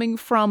heard was coming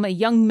from a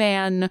young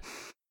man,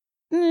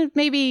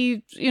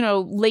 maybe,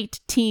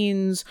 late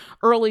teens,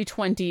 early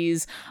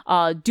 20s,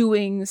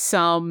 doing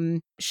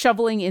some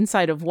shoveling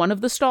inside of one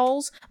of the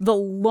stalls. The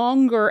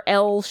longer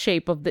L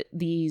shape of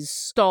these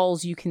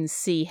stalls you can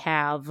see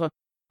have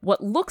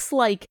what looks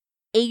like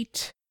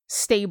 8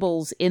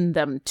 stables in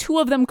them. 2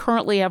 of them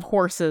currently have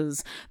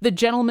horses. The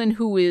gentleman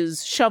who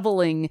is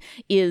shoveling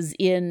is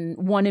in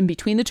one in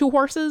between the 2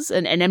 horses,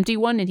 an empty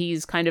one, and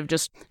he's kind of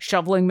just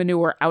shoveling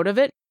manure out of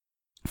it.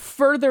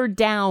 Further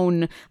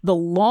down the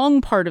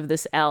long part of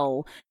this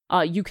L,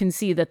 you can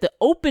see that the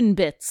open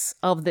bits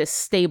of this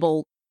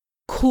stable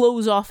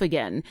close off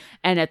again.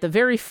 And at the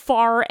very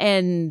far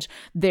end,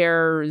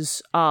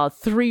 there's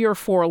 3 or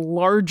 4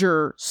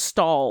 larger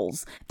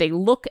stalls. They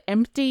look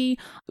empty.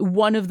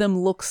 One of them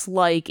looks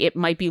like it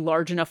might be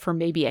large enough for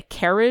maybe a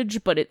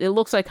carriage, but it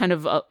looks like kind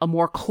of a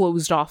more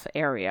closed off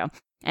area.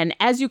 And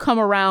as you come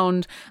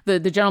around, the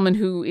gentleman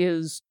who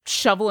is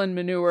shoveling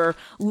manure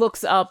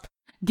looks up,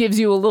 gives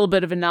you a little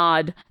bit of a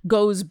nod,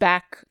 goes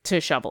back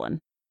to shoveling.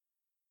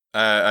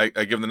 I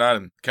give him the nod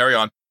and carry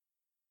on.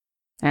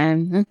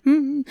 And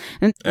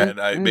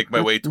I make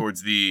my way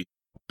towards the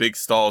big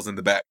stalls in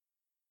the back.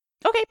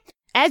 Okay.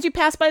 As you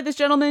pass by this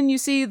gentleman, you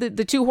see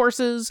the 2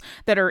 horses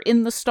that are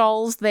in the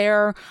stalls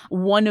there.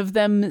 One of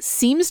them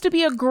seems to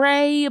be a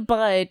gray,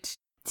 but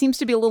seems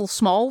to be a little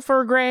small for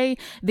a gray.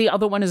 The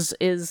other one is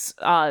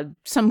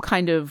some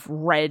kind of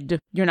red.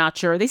 You're not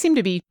sure. They seem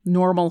to be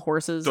normal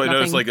horses. Do I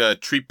notice like a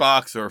treat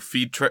box or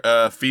feed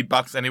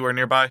box anywhere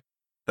nearby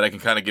that I can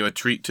kind of give a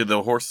treat to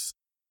the horse?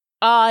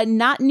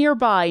 Not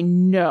nearby,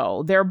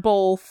 no. They're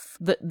both,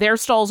 their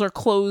stalls are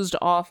closed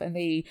off and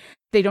they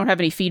don't have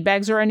any feed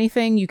bags or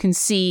anything. You can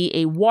see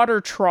a water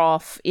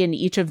trough in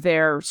each of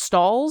their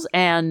stalls,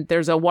 and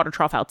there's a water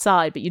trough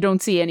outside, but you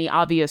don't see any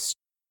obvious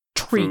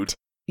treat. Food.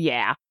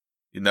 Yeah.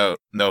 No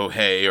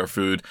hay or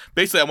food.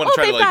 Basically, I want to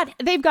try to like...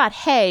 They've got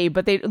hay,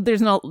 but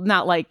there's not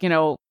like,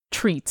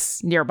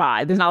 treats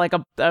nearby. There's not like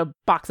a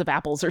box of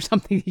apples or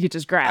something you could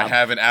just grab. I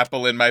have an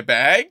apple in my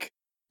bag.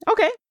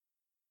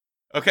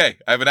 Okay,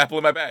 I have an apple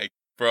in my bag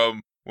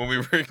from when we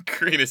were in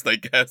Greenest, I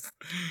guess.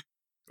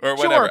 Or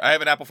whatever. Sure. I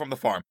have an apple from the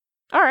farm.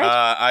 All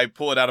right. I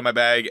pull it out of my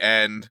bag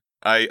and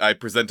I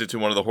present it to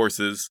one of the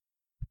horses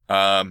so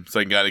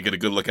I can get a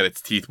good look at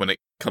its teeth when it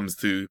comes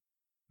to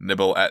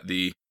nibble at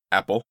the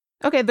apple.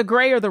 Okay, the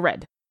gray or the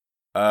red?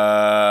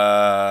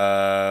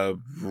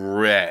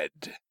 Red.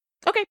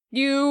 Okay,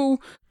 you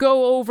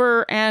go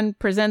over and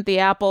present the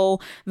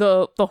apple.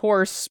 The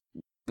horse,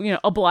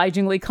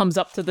 obligingly comes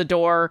up to the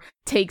door,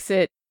 takes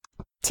it.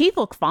 Teeth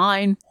look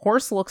fine.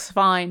 Horse looks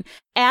fine.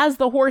 As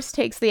the horse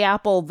takes the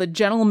apple, the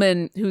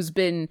gentleman who's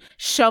been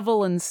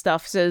shoveling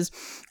stuff says,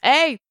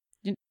 "Hey,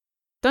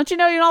 don't you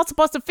know you're not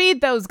supposed to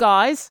feed those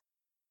guys?"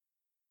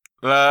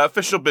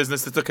 Official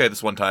business. It's okay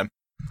this one time.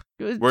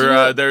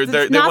 We're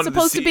they're not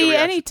supposed to be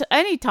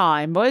any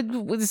time.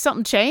 Was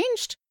something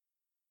changed?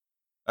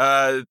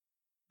 They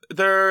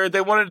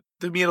wanted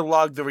me to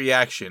log the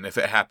reaction if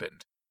it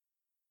happened.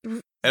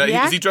 And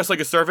is he dressed like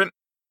a servant?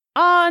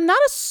 Not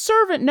a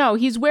servant, no.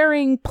 He's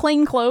wearing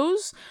plain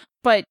clothes,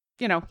 but,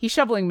 he's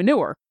shoveling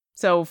manure.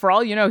 So for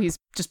all you know, he's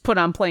just put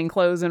on plain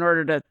clothes in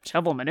order to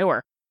shovel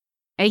manure.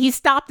 And he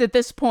stopped at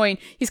this point.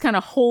 He's kind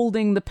of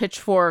holding the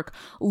pitchfork,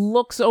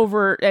 looks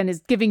over and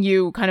is giving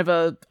you kind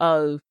of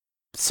a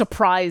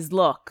surprised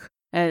look.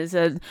 And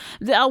says,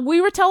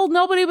 "We were told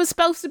nobody was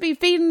supposed to be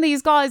feeding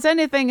these guys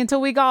anything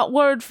until we got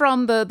word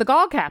from the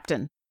guard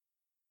captain."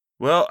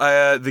 Well,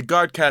 the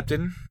guard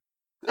captain...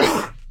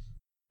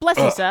 Bless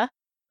you, sir.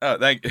 Oh,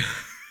 thank you.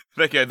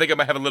 I think I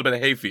might have a little bit of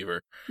hay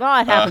fever.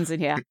 Well, it happens in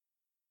here.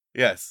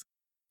 Yes.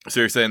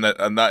 So you're saying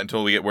that not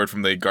until we get word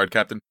from the guard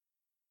captain?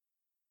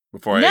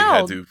 Before I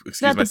had to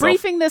excuse myself? The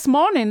briefing this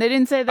morning, they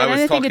didn't say that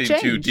anything had changed. I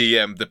was talking to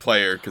DM, the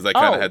player, because I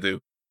kind of had to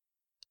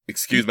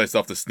excuse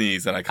myself to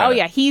sneeze, and I kind of... Oh,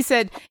 yeah,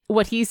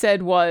 what he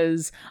said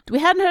was, we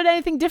hadn't heard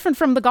anything different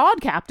from the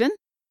guard captain.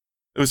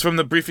 It was from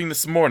the briefing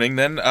this morning,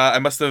 then. I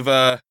must have,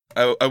 I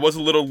was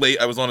a little late,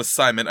 I was on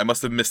assignment, I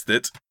must have missed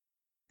it.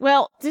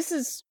 Well,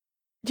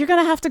 you're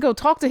gonna have to go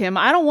talk to him.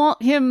 I don't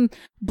want him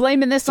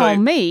blaming this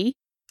on me.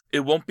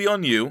 It won't be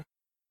on you.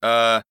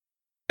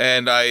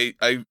 And I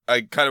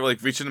kind of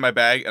like reached into my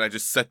bag and I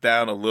just set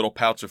down a little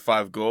pouch of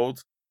 5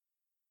 gold.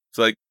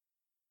 It's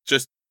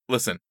just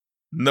listen.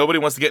 Nobody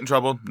wants to get in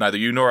trouble, neither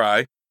you nor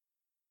I.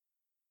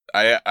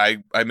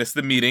 I missed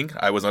the meeting.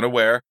 I was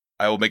unaware.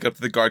 I will make up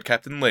to the guard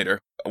captain later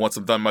once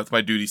I'm done with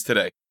my duties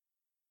today.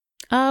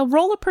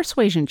 Roll a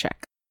persuasion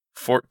check.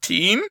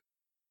 14?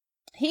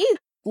 He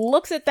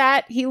looks at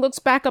that, he looks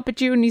back up at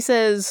you and he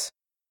says,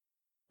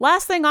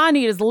 "Last thing I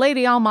need is a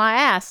lady on my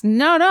ass.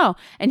 No."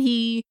 And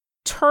he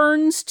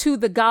turns to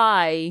the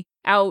guy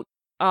out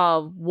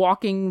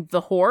walking the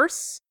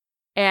horse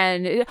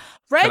and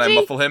Reggie, can I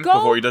muffle him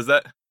before he does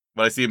that?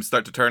 When I see him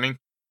start to turning?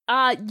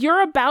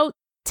 You're about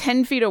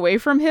 10 feet away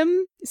from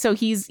him, so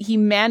he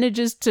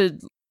manages to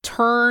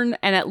turn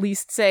and at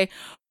least say,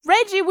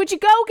 "Reggie, would you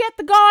go get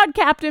the guard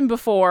captain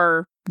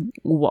before...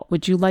 What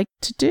would you like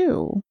to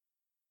do?"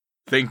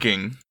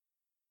 Thinking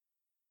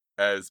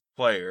as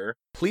player.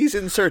 Please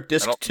insert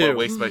disc 2. I don't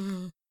want to waste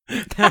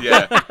my...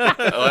 Yeah.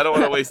 I don't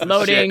want to waste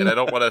the shit, and I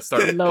don't want to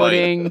start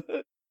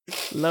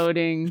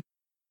Loading.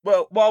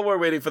 Well, while we're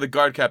waiting for the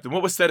guard captain,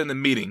 what was said in the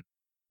meeting?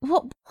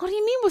 What do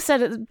you mean was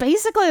said?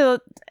 Basically,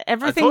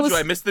 everything I told you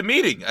I missed the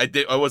meeting.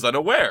 I was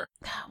unaware.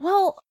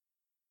 Well,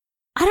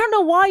 I don't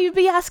know why you'd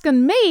be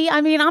asking me.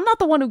 I mean, I'm not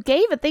the one who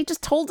gave it. They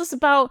just told us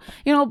about,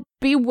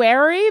 be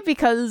wary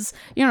because,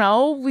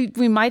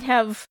 we might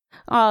have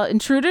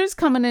intruders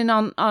coming in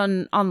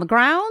on the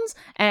grounds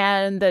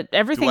and that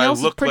everything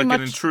else is pretty much...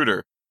 Do I look like an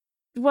intruder?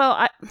 Well,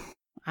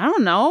 I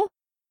don't know.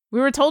 We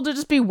were told to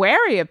just be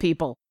wary of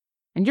people.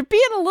 And you're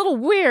being a little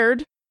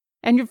weird.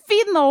 And you're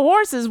feeding the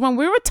horses when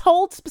we were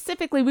told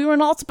specifically we were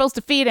not supposed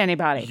to feed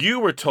anybody. You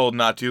were told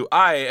not to.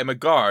 I am a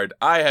guard.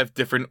 I have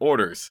different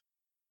orders.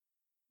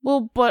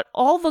 Well, but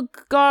all the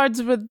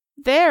guards were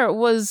there. It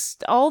was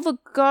all the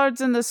guards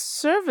and the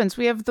servants.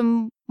 We have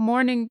the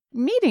morning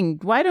meeting.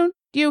 Why don't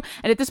you...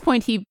 And at this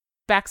point, he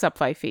backs up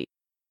 5 feet.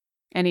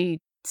 And he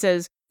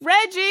says,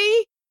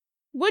 "Reggie,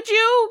 would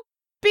you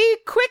be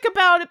quick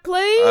about it,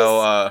 please?"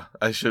 Oh,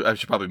 I should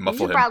probably muffle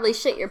him. You should probably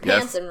shit your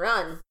pants and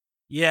run.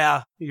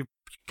 Yeah, your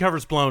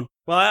cover's blown.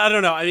 Well, I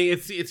don't know. I mean,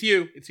 it's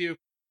you. It's you.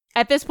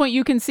 At this point,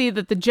 you can see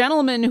that the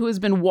gentleman who has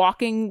been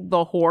walking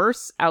the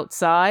horse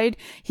outside,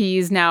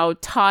 he's now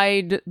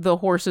tied the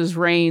horse's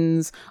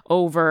reins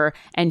over,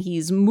 and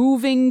he's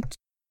moving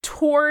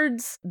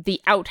towards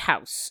the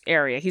outhouse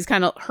area. He's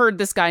kind of heard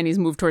this guy, and he's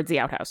moved towards the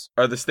outhouse.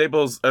 Are the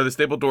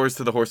stable doors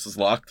to the horses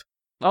locked?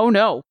 Oh,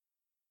 no.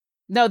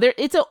 No,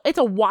 it's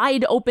a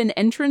wide open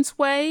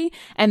entranceway,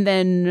 and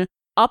then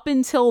up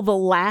until the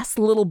last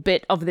little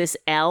bit of this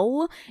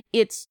L,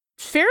 it's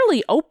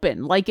fairly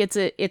open. Like it's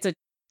a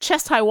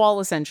chest high wall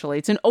essentially.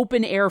 It's an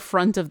open air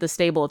front of the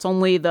stable. It's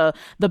only the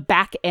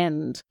back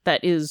end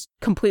that is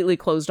completely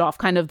closed off,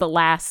 kind of the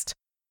last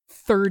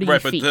 30 feet.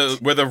 Right,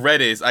 but where the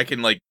red is, I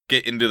can like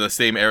get into the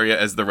same area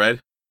as the red.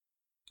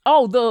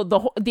 Oh,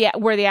 the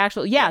where the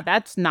actual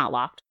that's not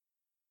locked.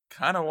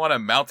 Kind of want to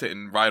mount it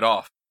and ride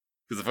off.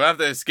 Because if I have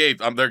to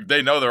escape,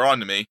 they know they're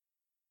on to me.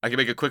 I can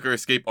make a quicker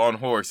escape on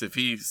horse if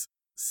he's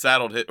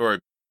saddled it or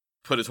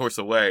put his horse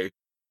away.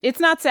 It's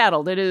not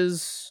saddled. It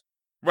is.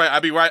 Right,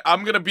 I'd be right.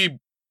 I'm going to be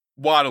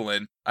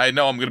waddling. I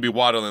know I'm going to be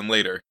waddling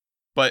later.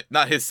 But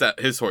not his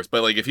horse.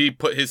 But like if he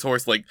put his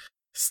horse, like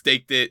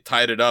staked it,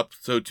 tied it up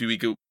so he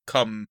could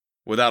come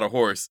without a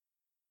horse,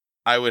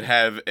 I would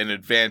have an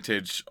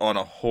advantage on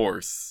a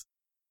horse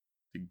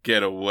to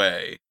get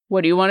away.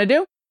 What do you want to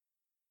do?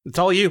 It's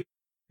all you.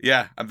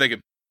 Yeah, I'm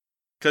thinking.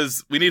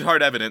 Because we need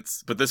hard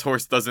evidence, but this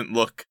horse doesn't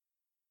look...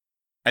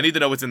 I need to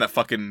know what's in that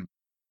fucking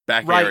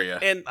back area.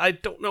 And I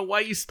don't know why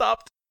you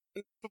stopped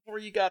before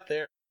you got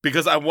there.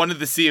 Because I wanted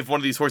to see if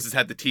one of these horses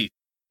had the teeth.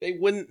 They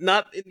wouldn't,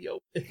 not in the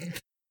open.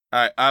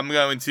 Alright, I'm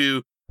going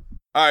to...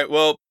 Alright,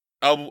 well,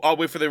 I'll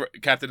wait for the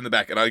captain in the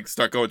back, and I'll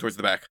start going towards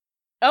the back.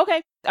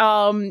 Okay.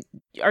 Are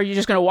you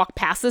just going to walk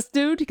past this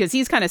dude? Because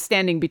he's kind of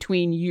standing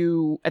between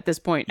you at this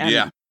point.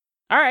 Yeah.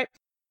 All right.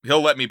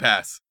 He'll let me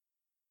pass.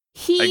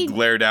 I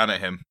glare down at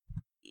him.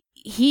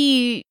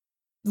 He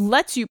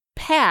lets you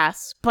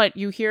pass, but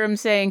you hear him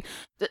saying,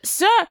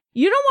 "Sir,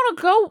 you don't want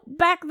to go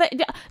back there.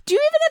 Do you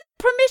even have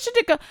permission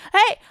to go?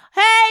 Hey,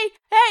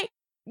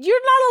 you're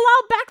not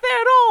allowed back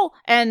there at all."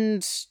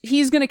 And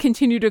he's going to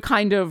continue to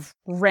kind of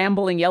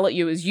ramble and yell at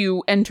you as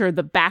you enter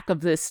the back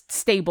of this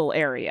stable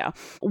area,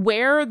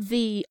 where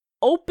the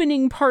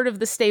opening part of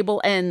the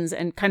stable ends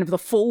and kind of the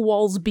full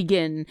walls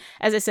begin.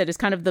 As I said, is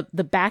kind of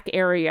the back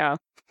area.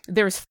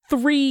 There's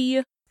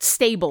 3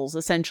 stables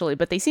essentially,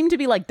 but they seem to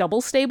be like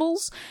double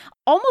stables,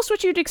 almost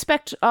what you'd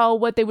expect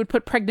what they would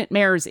put pregnant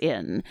mares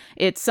in.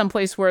 It's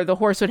someplace where the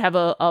horse would have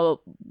a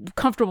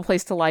comfortable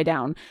place to lie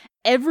down.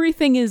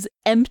 Everything is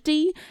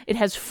empty. It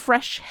has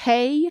fresh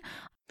hay.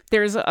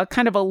 There's a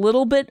kind of a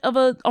little bit of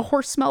a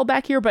horse smell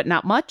back here, but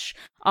not much.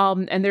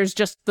 And there's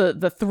just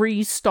the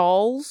 3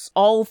 stalls.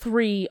 All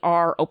 3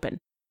 are open.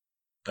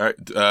 All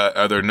right.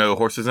 Are there no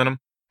horses in them?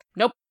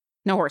 Nope.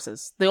 No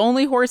horses. The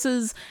only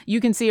horses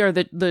you can see are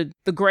the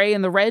gray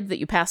and the red that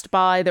you passed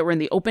by that were in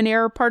the open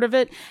air part of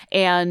it,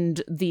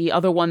 and the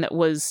other one that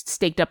was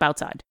staked up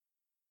outside.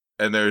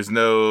 And there's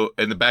no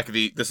in the back of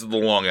this is the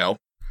long L.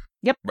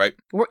 Yep. Right.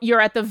 You're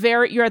at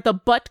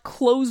the butt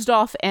closed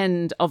off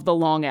end of the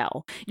long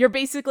L. You're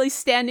basically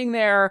standing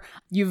there.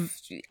 You've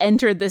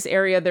entered this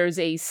area. There's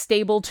a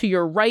stable to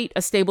your right,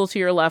 a stable to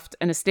your left,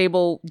 and a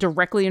stable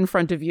directly in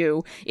front of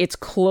you. It's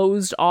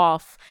closed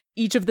off.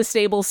 Each of the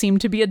stables seem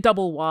to be a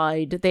double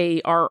wide.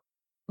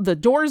 The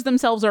doors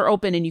themselves are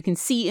open and you can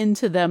see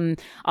into them.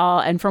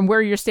 And from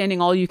where you're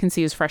standing, all you can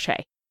see is fresh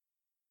hay.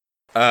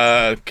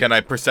 Can I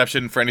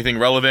perception for anything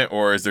relevant,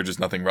 or is there just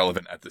nothing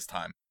relevant at this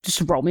time?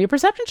 Just roll me a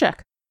perception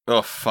check.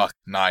 Oh, fuck.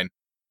 9.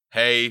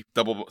 Hey,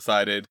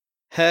 double-sided.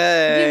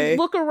 Hey. You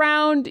look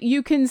around,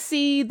 you can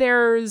see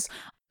there's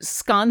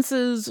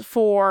sconces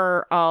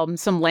for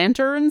some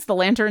lanterns. The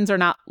lanterns are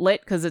not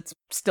lit because it's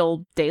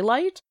still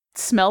daylight.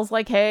 Smells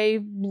like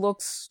hay,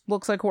 looks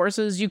like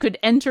horses. You could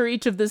enter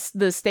each of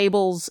the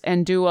stables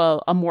and do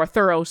a more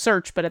thorough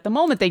search, but at the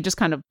moment they just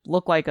kind of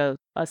look like a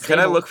stable. Can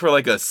I look for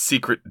like a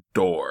secret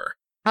door?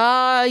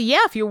 Yeah,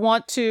 if you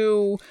want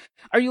to.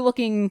 Are you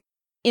looking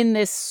in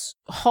this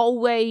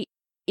hallway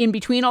in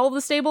between all of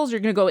the stables? You're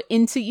going to go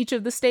into each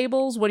of the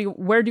stables?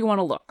 Where do you want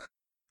to look?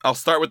 I'll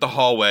start with the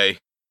hallway,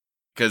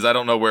 because I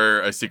don't know where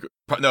a secret...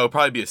 No, it'll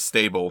probably be a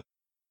stable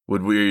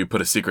where you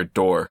put a secret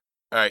door.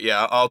 Alright,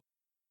 yeah, I'll...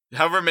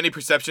 However many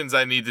perceptions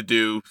I need to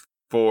do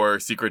for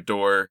secret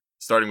door,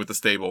 starting with the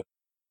stable.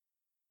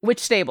 Which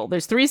stable?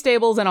 There's 3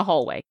 stables and a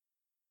hallway.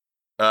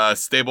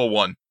 Stable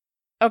 1.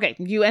 Okay,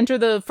 you enter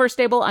the first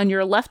stable on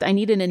your left. I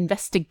need an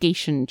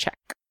investigation check.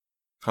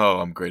 Oh,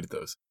 I'm great at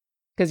those.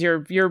 Because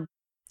you're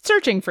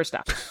searching for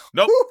stuff.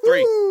 Nope,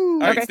 3.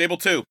 Alright, Okay. stable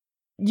 2.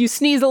 You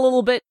sneeze a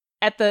little bit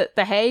at the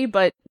hay,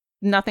 but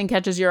nothing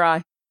catches your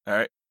eye.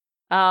 Alright.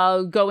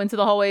 Go into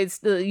the hallways.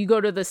 You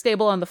go to the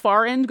stable on the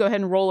far end. Go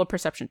ahead and roll a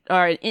perception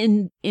or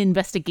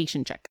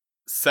investigation check.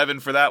 7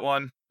 for that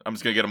one. I'm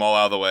just gonna get them all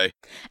out of the way.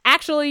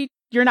 Actually,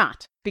 you're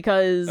not,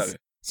 because Okay.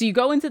 So you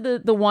go into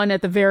the one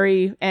at the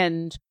very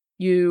end.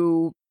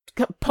 You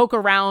poke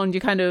around.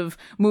 You kind of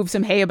move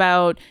some hay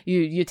about.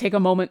 You take a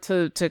moment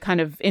to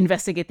kind of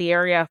investigate the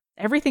area.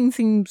 Everything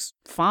seems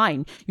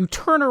fine. You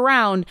turn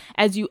around.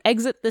 As you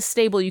exit the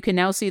stable, you can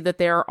now see that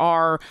there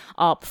are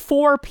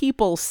 4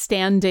 people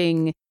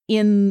standing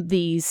in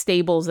the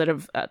stables that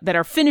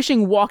are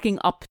finishing walking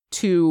up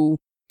to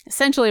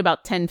essentially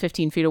about 10,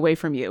 15 feet away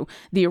from you,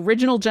 the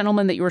original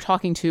gentleman that you were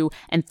talking to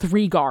and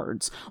 3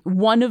 guards.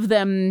 One of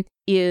them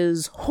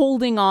is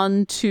holding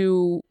on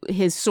to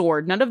his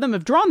sword. None of them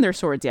have drawn their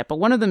swords yet, but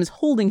one of them is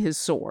holding his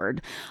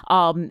sword.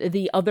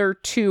 The other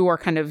 2 are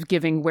kind of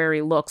giving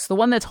wary looks. The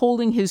one that's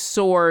holding his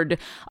sword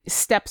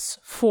steps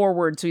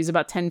forward, so he's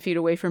about 10 feet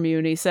away from you,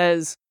 and he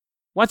says,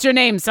 "What's your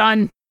name,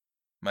 son?"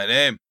 My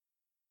name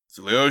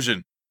is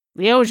Leosian.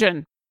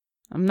 Leosian.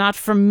 I'm not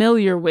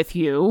familiar with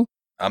you.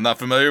 I'm not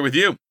familiar with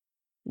you.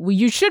 Well,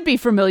 you should be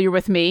familiar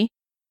with me.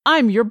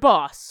 I'm your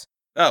boss.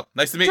 Oh,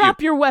 nice to meet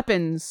Drop you. your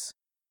weapons.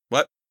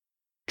 What?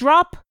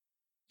 Drop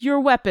your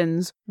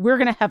weapons. We're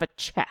gonna have a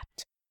chat.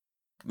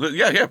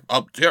 Yeah.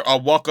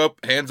 I'll walk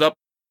up, hands up.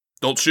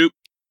 Don't shoot.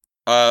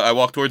 I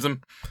walk towards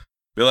him.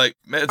 Be like,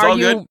 man, it's Are all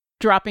you good.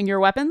 dropping your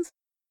weapons?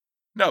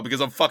 No,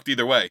 because I'm fucked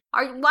either way.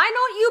 Why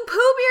don't you poop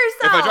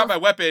yourself? If I drop my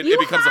weapon, you it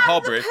becomes a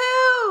have halberd. The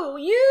poo.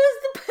 Use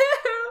the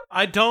poo.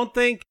 I don't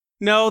think.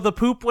 No, the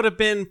poop would have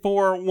been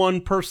for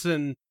one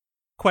person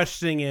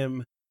questioning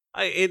him.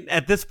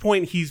 At this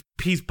point, he's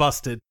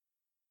busted.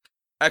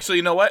 Actually,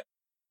 you know what?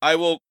 I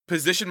will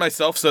position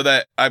myself so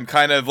that I'm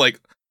kind of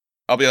like,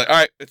 I'll be like, all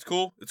right, it's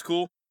cool.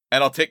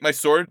 And I'll take my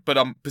sword, but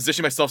I'm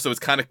positioning myself so it's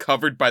kind of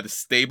covered by the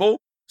stable,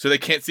 so they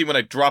can't see when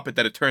I drop it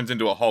that it turns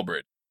into a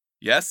halberd.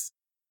 Yes?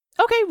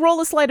 Okay,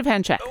 roll a sleight of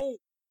hand check. Oh.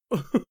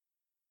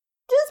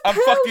 Just I'm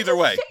poo. fucked either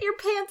Just way. Shit your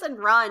pants and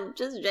run.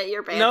 Just shit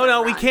your pants. No,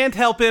 and we run. can't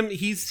help him.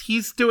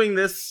 He's doing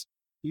this.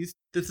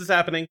 This is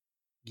happening.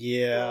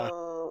 Yeah.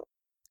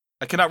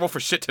 I cannot roll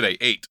for shit today.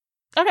 8.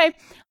 Okay.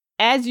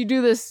 As you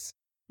do this,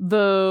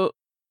 so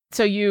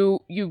you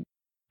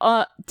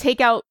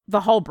take out the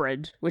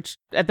halberd, which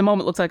at the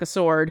moment looks like a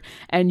sword,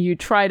 and you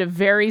try to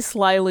very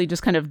slyly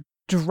just kind of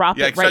drop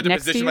Yeah, I it tried right to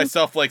next to position you.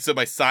 myself like so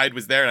my side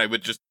was there, and I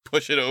would just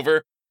push it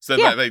over so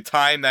Yeah. that by the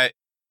time that,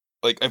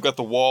 like, I've got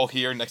the wall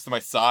here next to my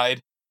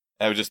side,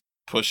 I would just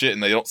push it,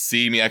 and they don't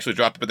see me actually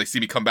drop it, but they see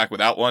me come back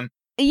without one.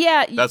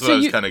 Yeah, That's what so I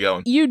was kind of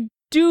going. You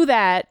do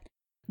that.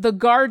 The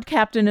guard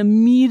captain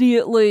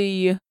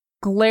immediately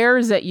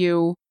glares at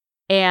you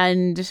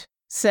and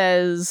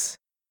says,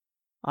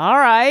 "All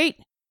right,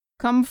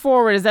 come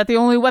forward. Is that the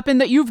only weapon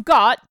that you've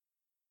got?"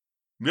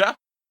 Yeah,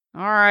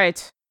 All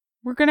right.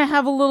 We're going to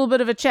have a little bit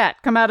of a chat.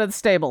 Come out of the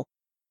stable.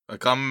 I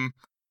come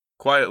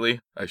quietly.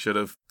 I should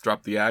have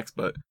dropped the axe,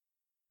 but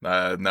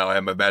now I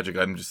have my magic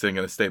item just sitting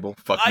in a stable.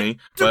 Fuck me.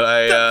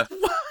 But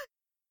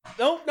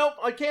No,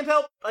 I can't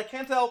help. I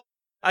can't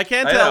I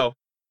help. know.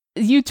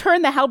 You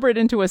turn the halberd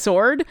into a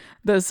sword.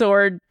 The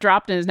sword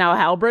dropped and is now a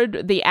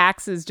halberd. The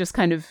axe is just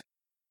kind of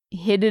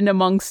hidden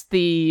amongst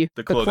the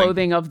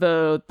clothing of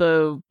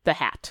the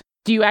hat.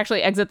 Do you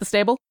actually exit the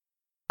stable?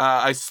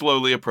 I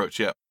slowly approach,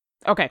 yeah.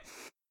 Okay.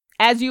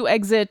 As you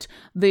exit,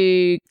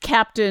 the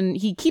captain,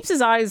 he keeps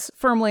his eyes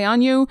firmly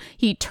on you.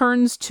 He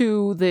turns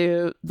to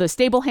the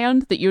stable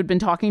hand that you had been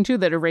talking to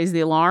that had raised the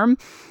alarm,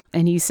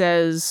 and he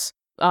says,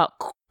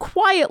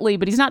 quietly,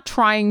 but he's not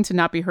trying to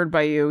not be heard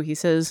by you, he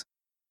says,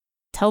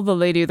 "Tell the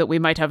lady that we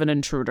might have an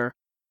intruder."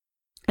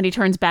 And he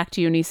turns back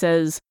to you and he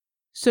says,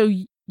 "So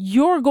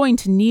you're going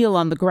to kneel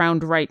on the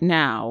ground right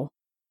now,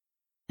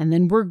 and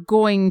then we're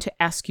going to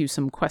ask you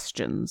some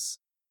questions."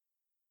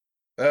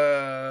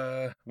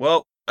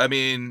 Well, I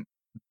mean,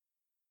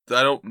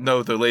 I don't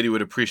know if the lady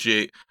would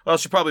appreciate. Well,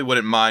 she probably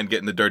wouldn't mind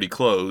getting the dirty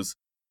clothes.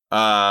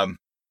 And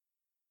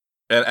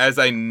as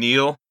I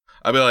kneel,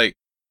 I'll be like,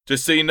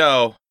 "Just so you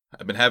know,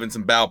 I've been having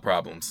some bowel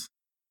problems.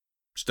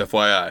 Just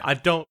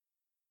FYI."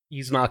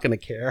 He's not going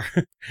to care.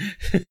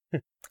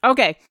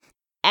 Okay.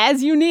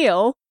 As you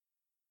kneel,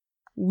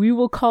 we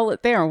will call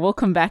it there, and we'll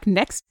come back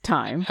next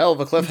time. Hell of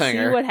a See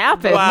cliffhanger. what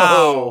happens.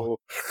 Wow.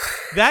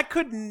 That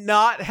could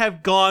not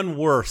have gone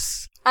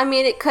worse. I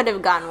mean, it could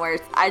have gone worse.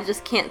 I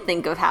just can't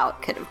think of how it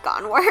could have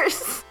gone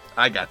worse.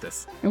 I got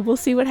this. And we'll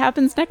see what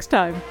happens next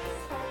time.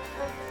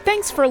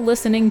 Thanks for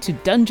listening to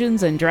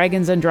Dungeons and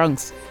Dragons and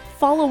Drunks.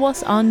 Follow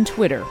us on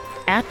Twitter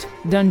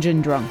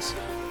 @DungeonDrunks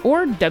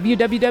or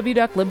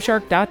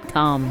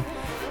www.libshark.com.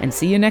 And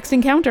see you next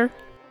encounter.